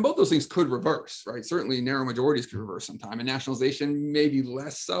majorities. And both those things could reverse, right? Certainly narrow majorities could reverse sometime, and nationalization maybe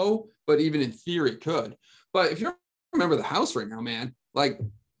less so, but even in theory could. But if you remember the House right now, man, like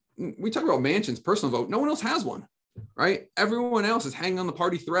we talk about Manchin's personal vote, no one else has one, right? Everyone else is hanging on the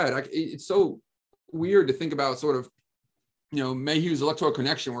party thread. It's so weird to think about sort of, Mayhew's electoral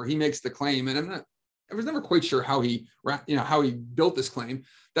connection where he makes the claim, and I was never quite sure how he built this claim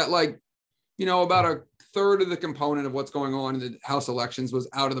that about a third of the component of what's going on in the House elections was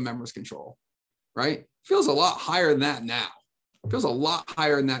out of the members' control, right? Feels a lot higher than that now. Feels a lot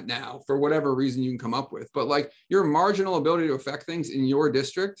higher than that now for whatever reason you can come up with. But your marginal ability to affect things in your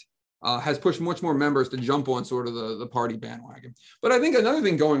district has pushed much more members to jump on sort of the party bandwagon. But I think another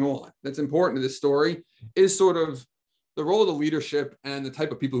thing going on that's important to this story is sort of the role of the leadership and the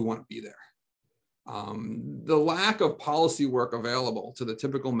type of people who want to be there. The lack of policy work available to the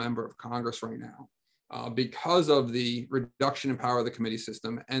typical member of Congress right now, because of the reduction in power of the committee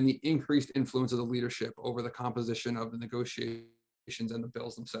system and the increased influence of the leadership over the composition of the negotiations and the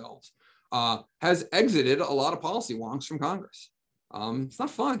bills themselves, has exited a lot of policy wonks from Congress. It's not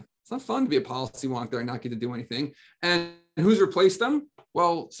fun. It's not fun to be a policy wonk there and not get to do anything. And who's replaced them?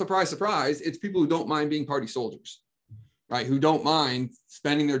 Well, surprise, surprise, it's people who don't mind being party soldiers, right? Who don't mind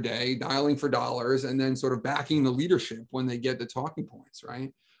spending their day dialing for dollars and then sort of backing the leadership when they get the talking points,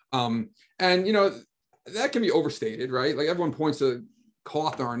 right? That can be overstated, right? Like everyone points to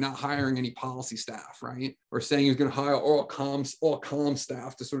Cawthorn not hiring any policy staff, right? Or saying he's going to hire all comm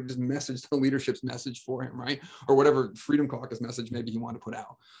staff to sort of just message the leadership's message for him, right? Or whatever Freedom Caucus message maybe he wanted to put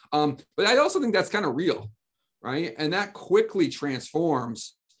out. But I also think that's kind of real, right? And that quickly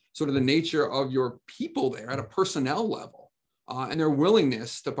transforms sort of the nature of your people there at a personnel level and their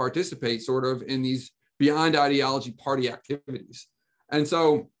willingness to participate sort of in these beyond ideology party activities. And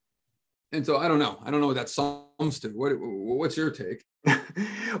so I don't know. I don't know what that sums to. What's your take?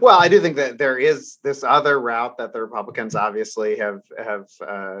 Well, I do think that there is this other route that the Republicans obviously have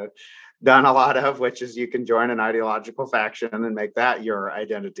done a lot of, which is you can join an ideological faction and make that your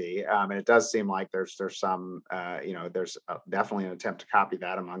identity. And it does seem like there's some, there's definitely an attempt to copy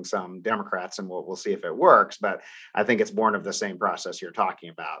that among some Democrats, and we'll see if it works. But I think it's born of the same process you're talking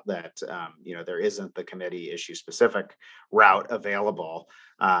about, that, there isn't the committee issue specific route available.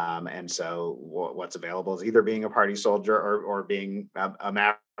 And so what's available is either being a party soldier or being a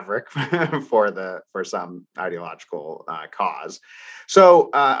maverick for some ideological cause.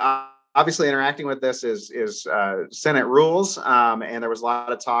 So obviously, interacting with this is Senate rules, and there was a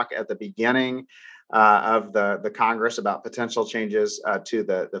lot of talk at the beginning of the Congress about potential changes to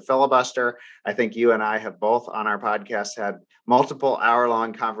the filibuster. I think you and I have both on our podcast had multiple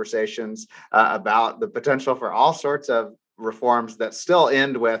hour-long conversations about the potential for all sorts of reforms that still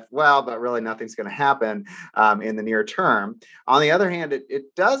end with, well, but really nothing's going to happen in the near term. On the other hand,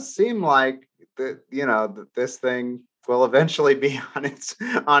 it does seem like this thing will eventually be on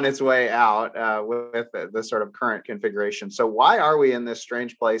its way out with the sort of current configuration. So why are we in this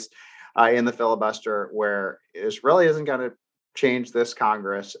strange place in the filibuster where this really isn't going to change this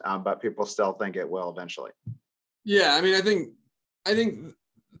Congress, but people still think it will eventually? Yeah, I mean, I think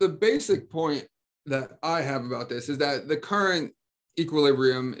the basic point that I have about this is that the current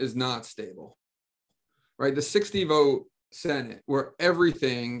equilibrium is not stable, right? The 60 vote Senate, where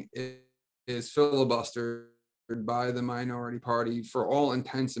everything is filibustered by the minority party for all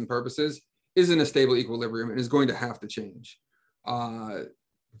intents and purposes, isn't a stable equilibrium and is going to have to change.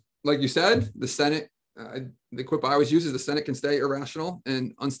 Like you said, the Senate, the quip I always use is the Senate can stay irrational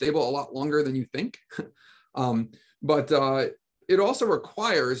and unstable a lot longer than you think. But it also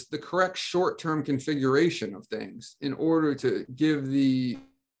requires the correct short-term configuration of things in order to give the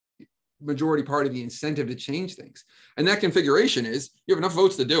majority party the incentive to change things. And that configuration is you have enough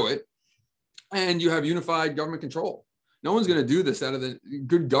votes to do it, and you have unified government control. No one's going to do this out of the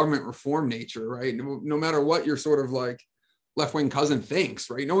good government reform nature, right? No matter what your sort of like left-wing cousin thinks,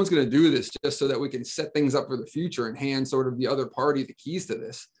 right? No one's going to do this just so that we can set things up for the future and hand sort of the other party the keys to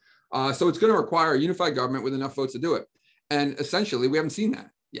this. So it's going to require a unified government with enough votes to do it. And essentially, we haven't seen that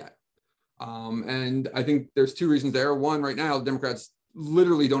yet. And I think there's two reasons there. One, right now, the Democrats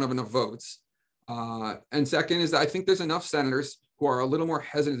literally don't have enough votes. And second is that I think there's enough senators who are a little more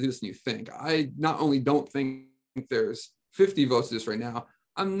hesitant to do this than you think. I not only don't think there's 50 votes to this right now,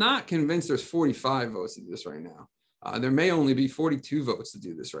 I'm not convinced there's 45 votes to do this right now. There may only be 42 votes to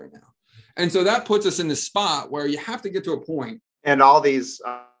do this right now. And so that puts us in this spot where you have to get to a point. And all these,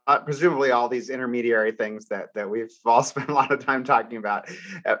 presumably all these intermediary things that we've all spent a lot of time talking about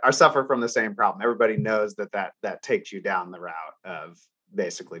are suffer from the same problem. Everybody knows that takes you down the route of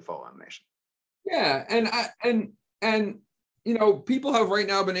basically full elimination. Yeah, and people have right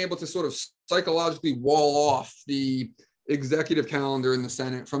now been able to sort of psychologically wall off the executive calendar in the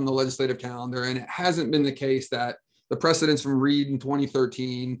Senate from the legislative calendar, and it hasn't been the case that the precedents from Reid in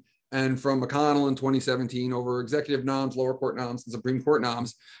 2013 and from McConnell in 2017 over executive noms, lower court noms, and Supreme Court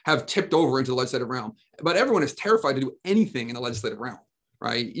noms have tipped over into the legislative realm. But everyone is terrified to do anything in the legislative realm,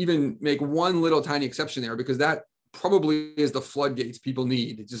 right? Even make one little tiny exception there, because that probably is the floodgates people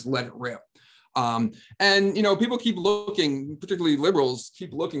need to just let it rip. And people keep looking, particularly liberals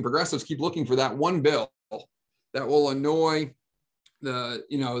keep looking, progressives keep looking for that one bill that will annoy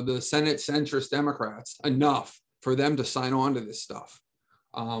the Senate centrist Democrats enough for them to sign on to this stuff.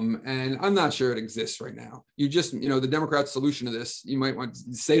 And I'm not sure it exists right now. You just, the Democrats' solution to this, you might want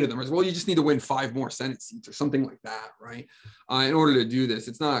to say to them is, well, you just need to win 5 more Senate seats or something like that, right? In order to do this.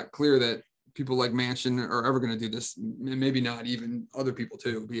 It's not clear that people like Manchin are ever going to do this. Maybe not even other people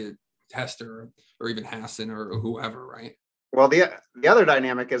too, be it Tester or even Hassan or whoever, right? Well, the other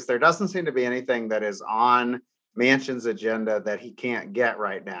dynamic is there doesn't seem to be anything that is on Manchin's agenda that he can't get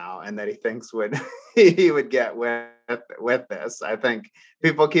right now, and that he thinks he would get with this. I think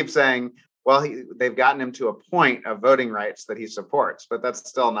people keep saying, well, they've gotten him to a point of voting rights that he supports, but that's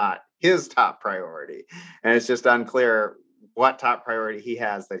still not his top priority, and it's just unclear what top priority he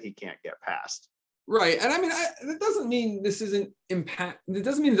has that he can't get past. Right, and I mean, that doesn't mean this isn't impact. It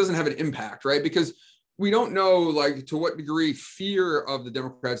doesn't mean it doesn't have an impact, right? Because we don't know, like, to what degree fear of the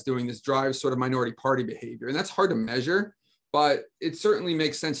Democrats doing this drives sort of minority party behavior. And that's hard to measure, but it certainly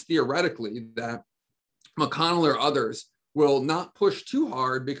makes sense theoretically that McConnell or others will not push too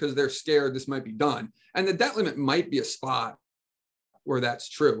hard because they're scared this might be done. And the debt limit might be a spot where that's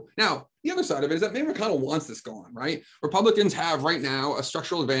true. Now, the other side of it is that maybe McConnell wants this gone, right? Republicans have right now a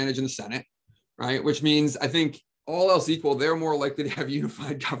structural advantage in the Senate, right? Which means, I think, all else equal, they're more likely to have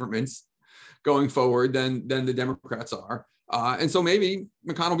unified governments going forward than the Democrats are. And so maybe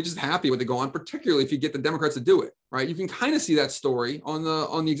McConnell will be just happy with it going on, particularly if you get the Democrats to do it, right? You can kind of see that story on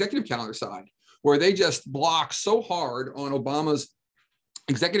the executive calendar side, where they just block so hard on Obama's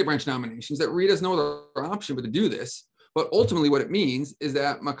executive branch nominations that Reid has no other option but to do this. But ultimately what it means is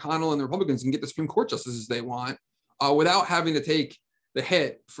that McConnell and the Republicans can get the Supreme Court justices they want without having to take the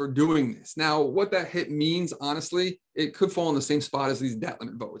hit for doing this. Now, what that hit means, honestly, it could fall in the same spot as these debt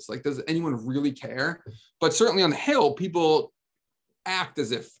limit votes. Like, does anyone really care? But certainly on the Hill, people act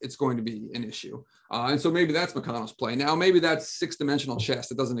as if it's going to be an issue. And so maybe that's McConnell's play. Now, maybe that's six-dimensional chess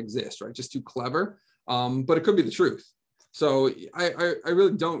that doesn't exist, right? Just too clever. But it could be the truth. So I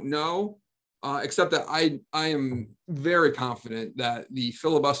really don't know, except that I am very confident that the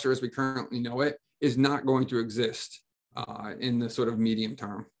filibuster as we currently know it is not going to exist in the sort of medium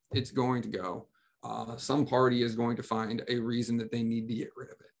term. It's going to go. Some party is going to find a reason that they need to get rid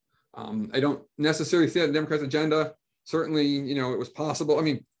of it. I don't necessarily see that the Democrats' agenda. Certainly, you know, it was possible. I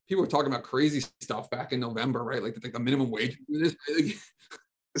mean, people were talking about crazy stuff back in November, right? Like the minimum wage.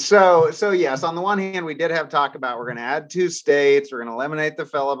 So yes, on the one hand, we did have talk about we're going to add 2 states, we're going to eliminate the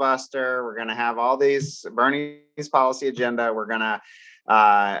filibuster, we're going to have all these Bernie's policy agenda, we're going to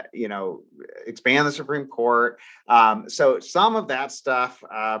expand the Supreme Court. So some of that stuff,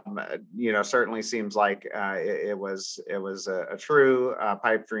 certainly seems like it was a true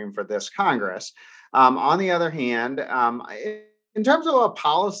pipe dream for this Congress. On the other hand, in terms of a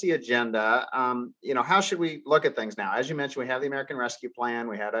policy agenda, how should we look at things now? As you mentioned, we have the American Rescue Plan.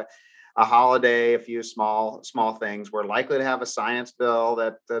 We had a holiday, a few small things. We're likely to have a science bill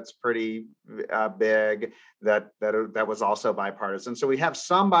that's pretty big that was also bipartisan. So we have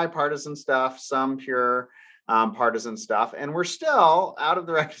some bipartisan stuff, some pure partisan stuff, and we're still out of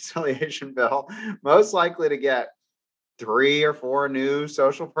the reconciliation bill, most likely to get 3 or 4 new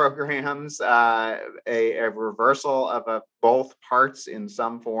social programs, a reversal of both parts in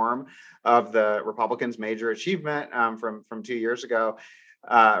some form of the Republicans' major achievement from 2 years ago,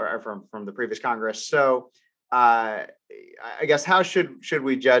 or from the previous Congress. So I guess how should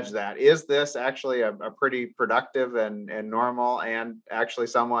we judge that? Is this actually a pretty productive and normal and actually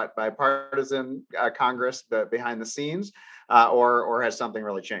somewhat bipartisan Congress behind the scenes, or has something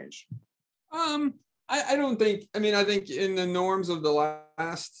really changed? I don't think, I think in the norms of the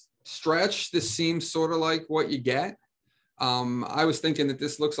last stretch, this seems sort of like what you get. I was thinking that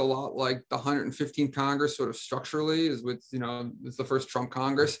this looks a lot like the 115th Congress sort of structurally is with, it's the first Trump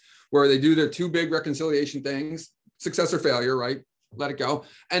Congress where they do their 2 big reconciliation things, success or failure, right? Let it go.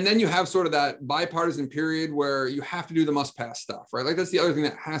 And then you have sort of that bipartisan period where you have to do the must pass stuff, right? Like that's the other thing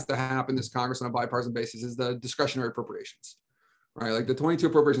that has to happen this Congress on a bipartisan basis is the discretionary appropriations, right? Like the 22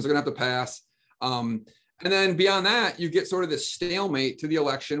 appropriations are going to have to pass. And then beyond that, you get sort of this stalemate to the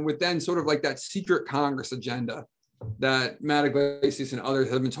election with then sort of like that secret Congress agenda that Matt Iglesias and others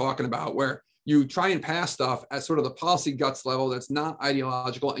have been talking about, where you try and pass stuff at sort of the policy guts level that's not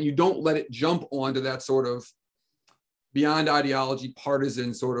ideological, and you don't let it jump onto that sort of beyond ideology,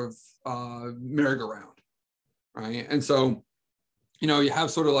 partisan sort of merry-go-round, right? And so, you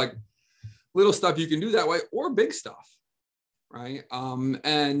have sort of like little stuff you can do that way or big stuff. Right.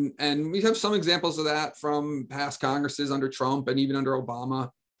 And we have some examples of that from past Congresses under Trump and even under Obama.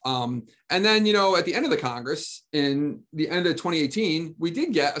 And then, at the end of the Congress, in the end of 2018, we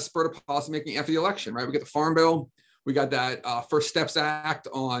did get a spurt of policymaking after the election, right? We got the Farm Bill. We got that First Steps Act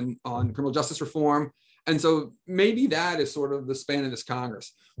on criminal justice reform. And so maybe that is sort of the span of this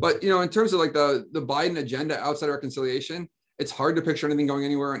Congress. But, in terms of like the Biden agenda outside of reconciliation, it's hard to picture anything going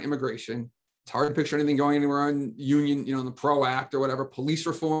anywhere on immigration. It's hard to picture anything going anywhere on union, the PRO Act or whatever. Police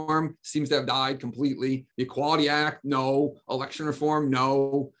reform seems to have died completely. The Equality Act, no. Election reform,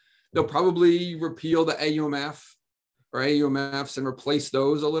 no. They'll probably repeal the AUMF or AUMFs and replace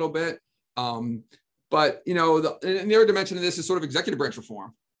those a little bit. But, the other dimension of this is sort of executive branch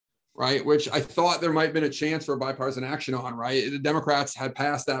reform, right? Which I thought there might have been a chance for bipartisan action on, right? The Democrats had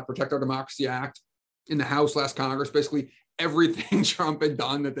passed that Protect Our Democracy Act in the House last Congress. Basically everything Trump had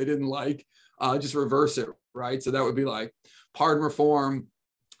done that they didn't like. Just reverse it, right? So that would be like pardon reform,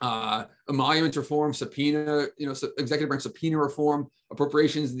 emoluments reform, subpoena, executive branch subpoena reform,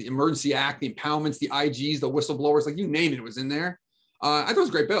 appropriations, the Emergency Act, the impoundments, the IGs, the whistleblowers, like you name it, it was in there. I thought it was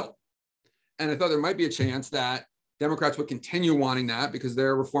a great bill. And I thought there might be a chance that Democrats would continue wanting that because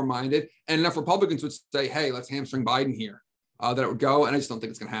they're reform minded, and enough Republicans would say, hey, let's hamstring Biden here, that it would go. And I just don't think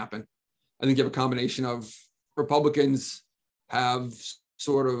it's going to happen. I think you have a combination of Republicans have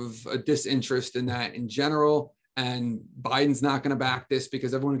sort of a disinterest in that in general. And Biden's not going to back this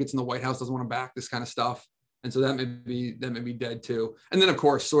because everyone who gets in the White House doesn't want to back this kind of stuff. And so that may be dead too. And then of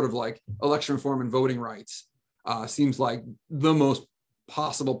course, sort of like election reform and voting rights. seems like the most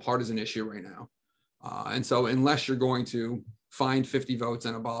possible partisan issue right now. And so unless you're going to find 50 votes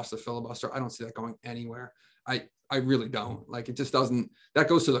and abolish the filibuster, I don't see that going anywhere. I really don't. Like, it just doesn't, that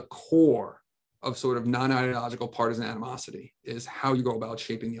goes to the core of sort of non-ideological partisan animosity, is how you go about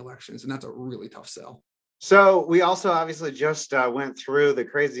shaping the elections. And that's a really tough sell. So we also obviously just went through the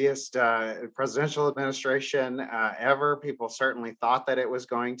craziest presidential administration ever. People certainly thought that it was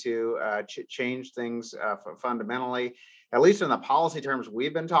going to change things fundamentally, at least in the policy terms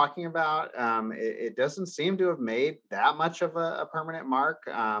we've been talking about. It doesn't seem to have made that much of a permanent mark.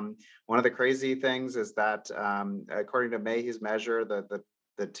 One of the crazy things is that, according to Mayhew's measure,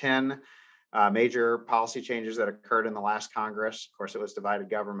 the 10 major policy changes that occurred in the last Congress, of course, it was divided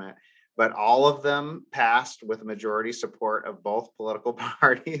government, but all of them passed with a majority support of both political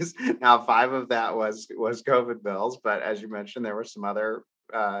parties. Now, 5 of that was COVID bills, but as you mentioned, there were some other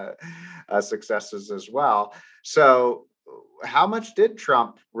successes as well. So how much did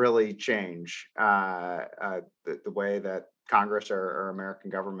Trump really change the way that Congress or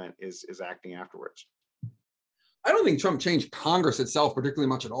American government is acting afterwards? I don't think Trump changed Congress itself particularly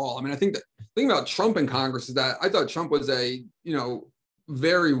much at all. I mean, I think the thing about Trump and Congress is that I thought Trump was a,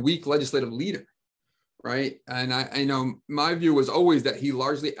 very weak legislative leader, right? And I know my view was always that he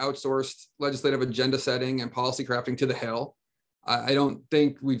largely outsourced legislative agenda setting and policy crafting to the Hill. I don't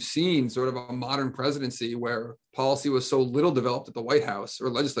think we've seen sort of a modern presidency where policy was so little developed at the White House, or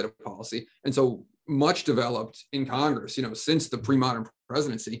legislative policy, and so much developed in Congress, since the pre-modern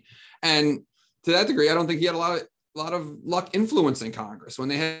presidency. And to that degree, I don't think he had a lot of luck influencing Congress. When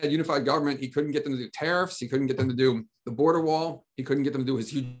they had unified government, he couldn't get them to do tariffs. He couldn't get them to do the border wall. He couldn't get them to do his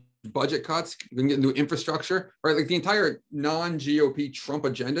huge budget cuts. He couldn't get them to do infrastructure, right? Like, the entire non-GOP Trump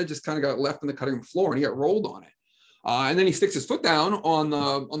agenda just kind of got left on the cutting room floor, and he got rolled on it. And then he sticks his foot down on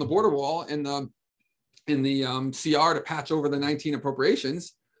the border wall in the CR to patch over the 19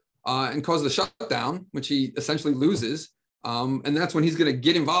 appropriations and cause the shutdown, which he essentially loses. And that's when he's going to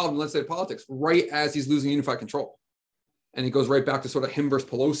get involved in legislative politics, right as he's losing unified control. And it goes right back to sort of him versus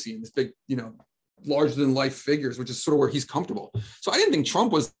Pelosi and this big, larger than life figures, which is sort of where he's comfortable. So I didn't think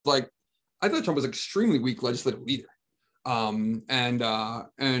Trump was I thought Trump was an extremely weak legislative leader. So,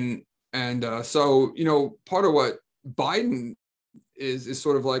 part of what Biden is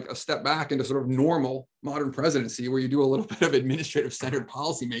sort of like a step back into sort of normal modern presidency, where you do a little bit of administrative centered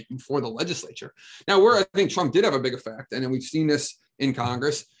policymaking for the legislature. Now, where I think Trump did have a big effect, and we've seen this in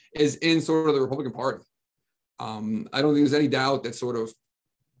Congress, is in sort of the Republican Party. I don't think there's any doubt that sort of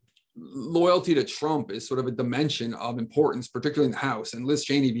loyalty to Trump is sort of a dimension of importance, particularly in the House. And Liz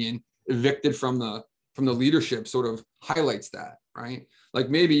Cheney being evicted from the leadership sort of highlights that, right?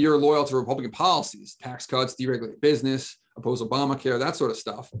 Like, maybe you're loyal to Republican policies, tax cuts, deregulate business, oppose Obamacare, that sort of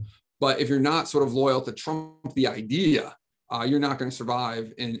stuff. But if you're not sort of loyal to Trump, the idea, you're not going to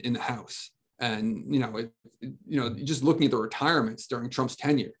survive in the House. And, just looking at the retirements during Trump's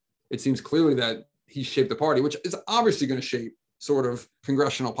tenure, it seems clearly that he shaped the party, which is obviously going to shape sort of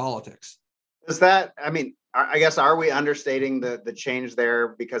congressional politics. Is that, I guess, are we understating the change there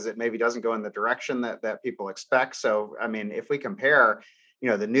because it maybe doesn't go in the direction that people expect? So, if we compare,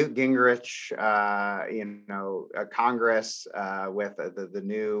 the Newt Gingrich, Congress with the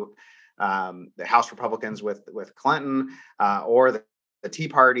new the House Republicans with Clinton, or the Tea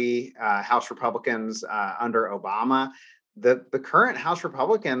Party House Republicans under Obama, the current House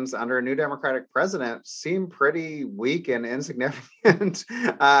Republicans under a new Democratic president seem pretty weak and insignificant,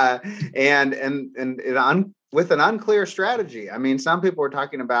 and with an unclear strategy. Some people were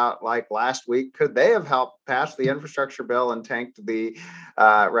talking about, like last week, could they have helped pass the infrastructure bill and tanked the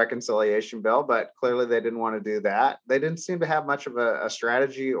reconciliation bill? But clearly they didn't want to do that. They didn't seem to have much of a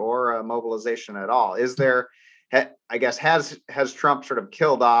strategy or a mobilization at all. Is there, I guess, has Trump sort of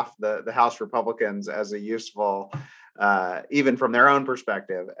killed off the House Republicans as a useful, even from their own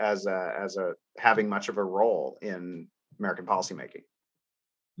perspective, as a having much of a role in American policymaking?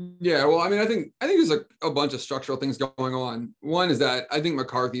 Yeah, well, I think there's a bunch of structural things going on. One is that I think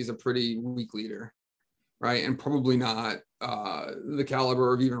McCarthy is a pretty weak leader, right? And probably not the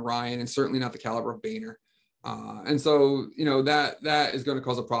caliber of even Ryan, and certainly not the caliber of Boehner. And so, that is going to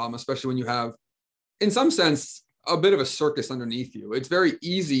cause a problem, especially when you have, in some sense, a bit of a circus underneath you. It's very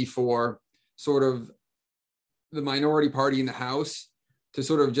easy for sort of the minority party in the House to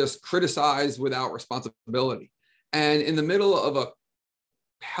sort of just criticize without responsibility. And in the middle of a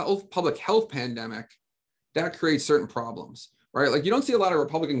public health pandemic, that creates certain problems, right? Like, you don't see a lot of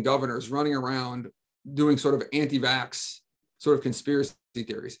Republican governors running around doing sort of anti-vax sort of conspiracy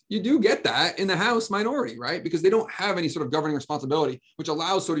theories. You do get that in the House minority, right? Because they don't have any sort of governing responsibility, which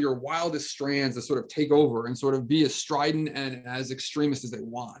allows sort of your wildest strands to sort of take over and sort of be as strident and as extremist as they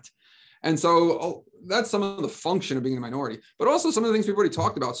want. And so that's some of the function of being the minority. But also some of the things we've already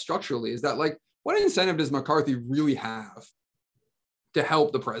talked about structurally is that, like, what incentive does McCarthy really have to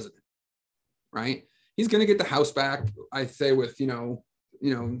help the president, right? He's going to get the House back, I say, with,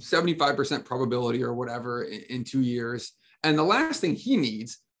 75% probability or whatever in 2 years. And the last thing he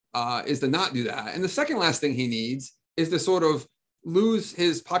needs is to not do that. And the second last thing he needs is to sort of lose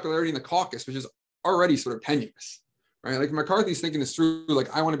his popularity in the caucus, which is already sort of tenuous, right? Like, McCarthy's thinking this through, like,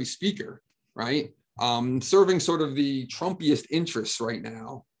 I want to be speaker, right? Serving sort of the Trumpiest interests right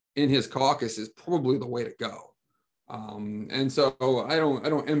now in his caucus is probably the way to go. And so I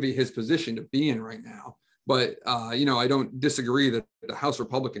don't envy his position to be in right now. But, I don't disagree that the House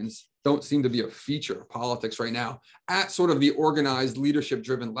Republicans don't seem to be a feature of politics right now at sort of the organized leadership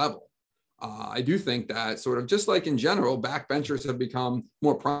driven level. I do think that sort of just like in general, backbenchers have become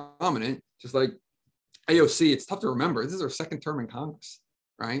more prominent, just like AOC. It's tough to remember. This is her second term in Congress,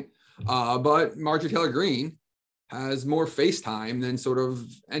 right? But Marjorie Taylor Greene has more face time than sort of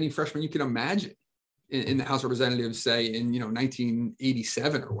any freshman you can imagine in the House of Representatives, say in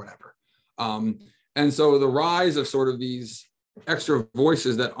 1987 or whatever. And so the rise of sort of these extra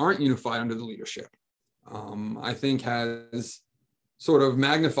voices that aren't unified under the leadership, I think has sort of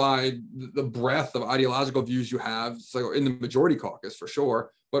magnified the breadth of ideological views you have, so in the majority caucus for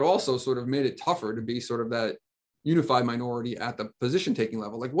sure, but also sort of made it tougher to be sort of that unified minority at the position taking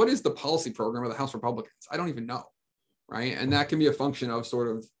level. Like, what is the policy program of the House Republicans? I don't even know, right? And that can be a function of sort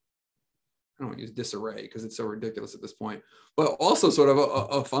of, I don't want to use disarray because it's so ridiculous at this point, but also sort of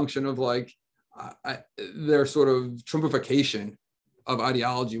a function of like, their sort of Trumpification of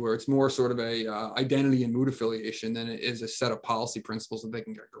ideology, where it's more sort of a identity and mood affiliation than it is a set of policy principles that they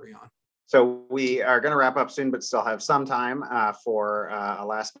can agree on. So we are going to wrap up soon, but still have some time for a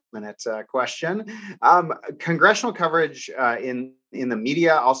last minute question. Congressional coverage in the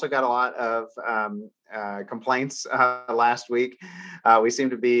media also got a lot of complaints last week. We seem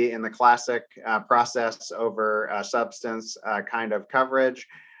to be in the classic process over substance kind of coverage.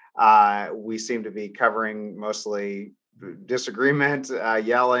 We seem to be covering mostly disagreement,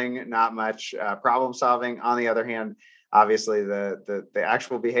 yelling, not much problem solving. On the other hand, obviously the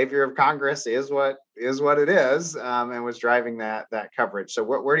actual behavior of Congress is what it is, and was driving that coverage. So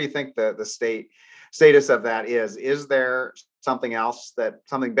where do you think the status of that is? Is there something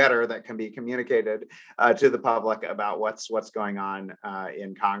better that can be communicated to the public about what's going on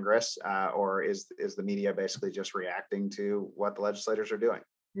in Congress, or is the media basically just reacting to what the legislators are doing?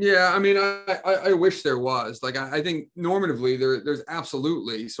 Yeah, I mean, I wish there was. Like, I think normatively there's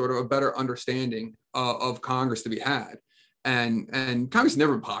absolutely sort of a better understanding of Congress to be had, and Congress is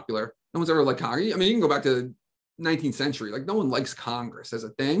never popular. No one's ever liked Congress. I mean, you can go back to the 19th century. Like, no one likes Congress as a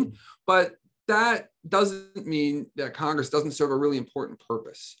thing, but that doesn't mean that Congress doesn't serve a really important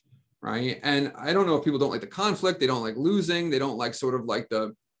purpose, right? And I don't know if people don't like the conflict, they don't like losing, they don't like sort of like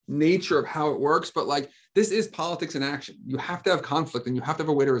the nature of how it works, but like, this is politics in action. You have to have conflict and you have to have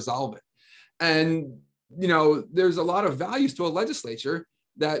a way to resolve it. And, there's a lot of values to a legislature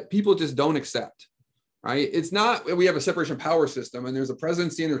that people just don't accept, right? It's not, we have a separation of power system and there's a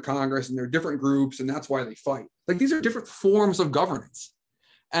presidency and there's Congress and there are different groups and that's why they fight. Like, these are different forms of governance.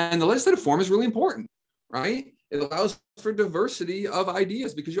 And the legislative form is really important, right? It allows for diversity of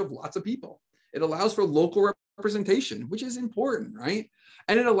ideas because you have lots of people. It allows for local representation, which is important, right?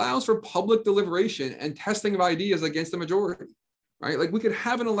 And it allows for public deliberation and testing of ideas against the majority, right? Like, we could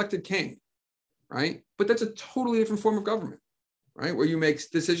have an elected king, right? But that's a totally different form of government, right? Where you make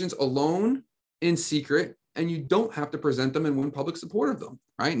decisions alone in secret and you don't have to present them and win public support of them,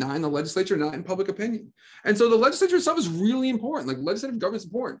 right? Not in the legislature, not in public opinion. And so the legislature itself is really important. Like, legislative government is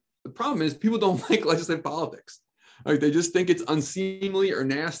important. The problem is people don't like legislative politics. Like, they just think it's unseemly or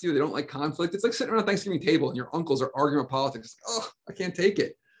nasty, or they don't like conflict. It's like sitting around a Thanksgiving table and your uncles are arguing about politics. Oh, I can't take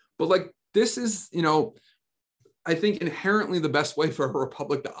it. But like, this is, I think inherently the best way for a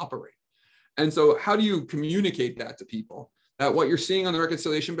republic to operate. And so how do you communicate that to people? That what you're seeing on the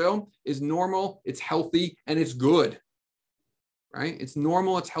reconciliation bill is normal, it's healthy, and it's good, right? It's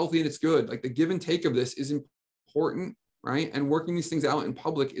normal, it's healthy, and it's good. Like, the give and take of this is important, right? And working these things out in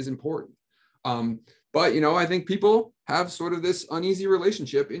public is important. But, I think people have sort of this uneasy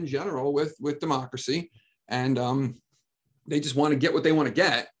relationship in general with democracy, and they just want to get what they want to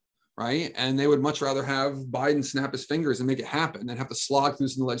get, right? And they would much rather have Biden snap his fingers and make it happen than have to slog through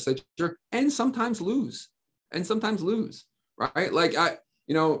this in the legislature and sometimes lose, right? Like,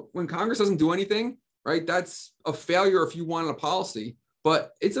 when Congress doesn't do anything, right? That's a failure if you wanted a policy,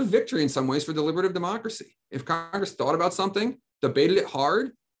 but it's a victory in some ways for deliberative democracy. If Congress thought about something, debated it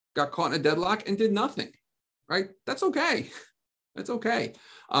hard, got caught in a deadlock, and did nothing, right? That's okay. That's okay.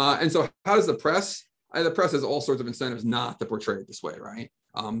 And so how does the press? The press has all sorts of incentives not to portray it this way, right?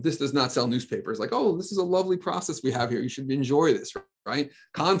 This does not sell newspapers like, oh, this is a lovely process we have here. You should enjoy this, right?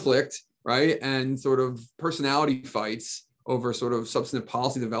 Conflict, right? And sort of personality fights over sort of substantive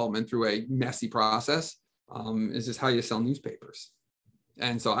policy development through a messy process is just how you sell newspapers.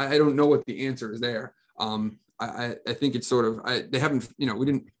 And so I don't know what the answer is there. I think it's sort of, they haven't,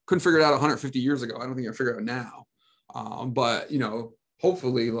 couldn't figure it out 150 years ago. I don't think they'll figure it out now. But,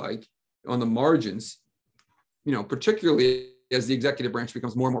 hopefully like on the margins, particularly as the executive branch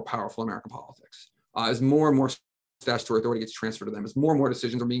becomes more and more powerful in American politics, as more and more statutory authority gets transferred to them, as more and more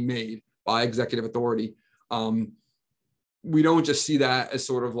decisions are being made by executive authority, we don't just see that as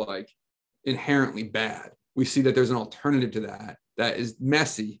sort of like inherently bad. We see that there's an alternative to that is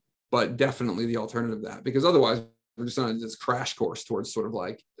messy, but definitely the alternative to that, because otherwise we're just on this crash course towards sort of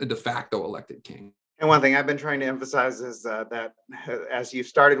like a de facto elected king. And one thing I've been trying to emphasize is that, as you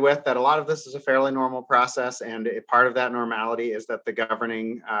started with, that a lot of this is a fairly normal process. And part of that normality is that the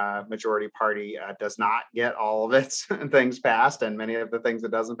governing majority party does not get all of its things passed. And many of the things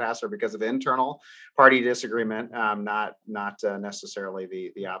that doesn't pass are because of internal party disagreement, not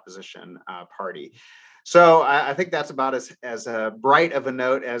necessarily the opposition party. So I think that's about as bright of a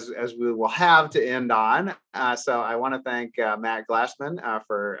note as we will have to end on. So I want to thank Matt Glassman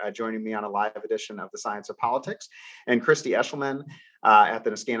for joining me on a live edition of The Science of Politics, and Christy Eshelman at the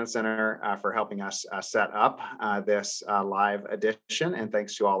Niskanen Center for helping us set up this live edition. And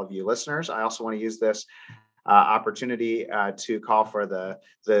thanks to all of you listeners. I also want to use this opportunity to call for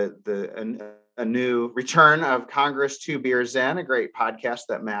a new return of Congress 2 Beers In, a great podcast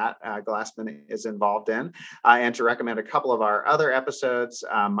that Matt Glassman is involved in, and to recommend a couple of our other episodes,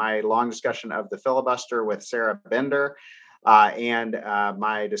 my long discussion of the filibuster with Sarah Bender, and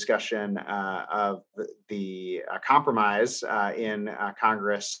my discussion of the compromise in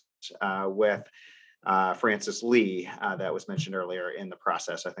Congress with Francis Lee that was mentioned earlier in the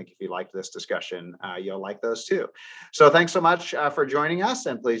process. I think if you liked this discussion, you'll like those too. So thanks so much for joining us,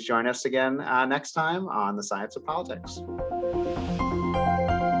 and please join us again next time on The Science of Politics.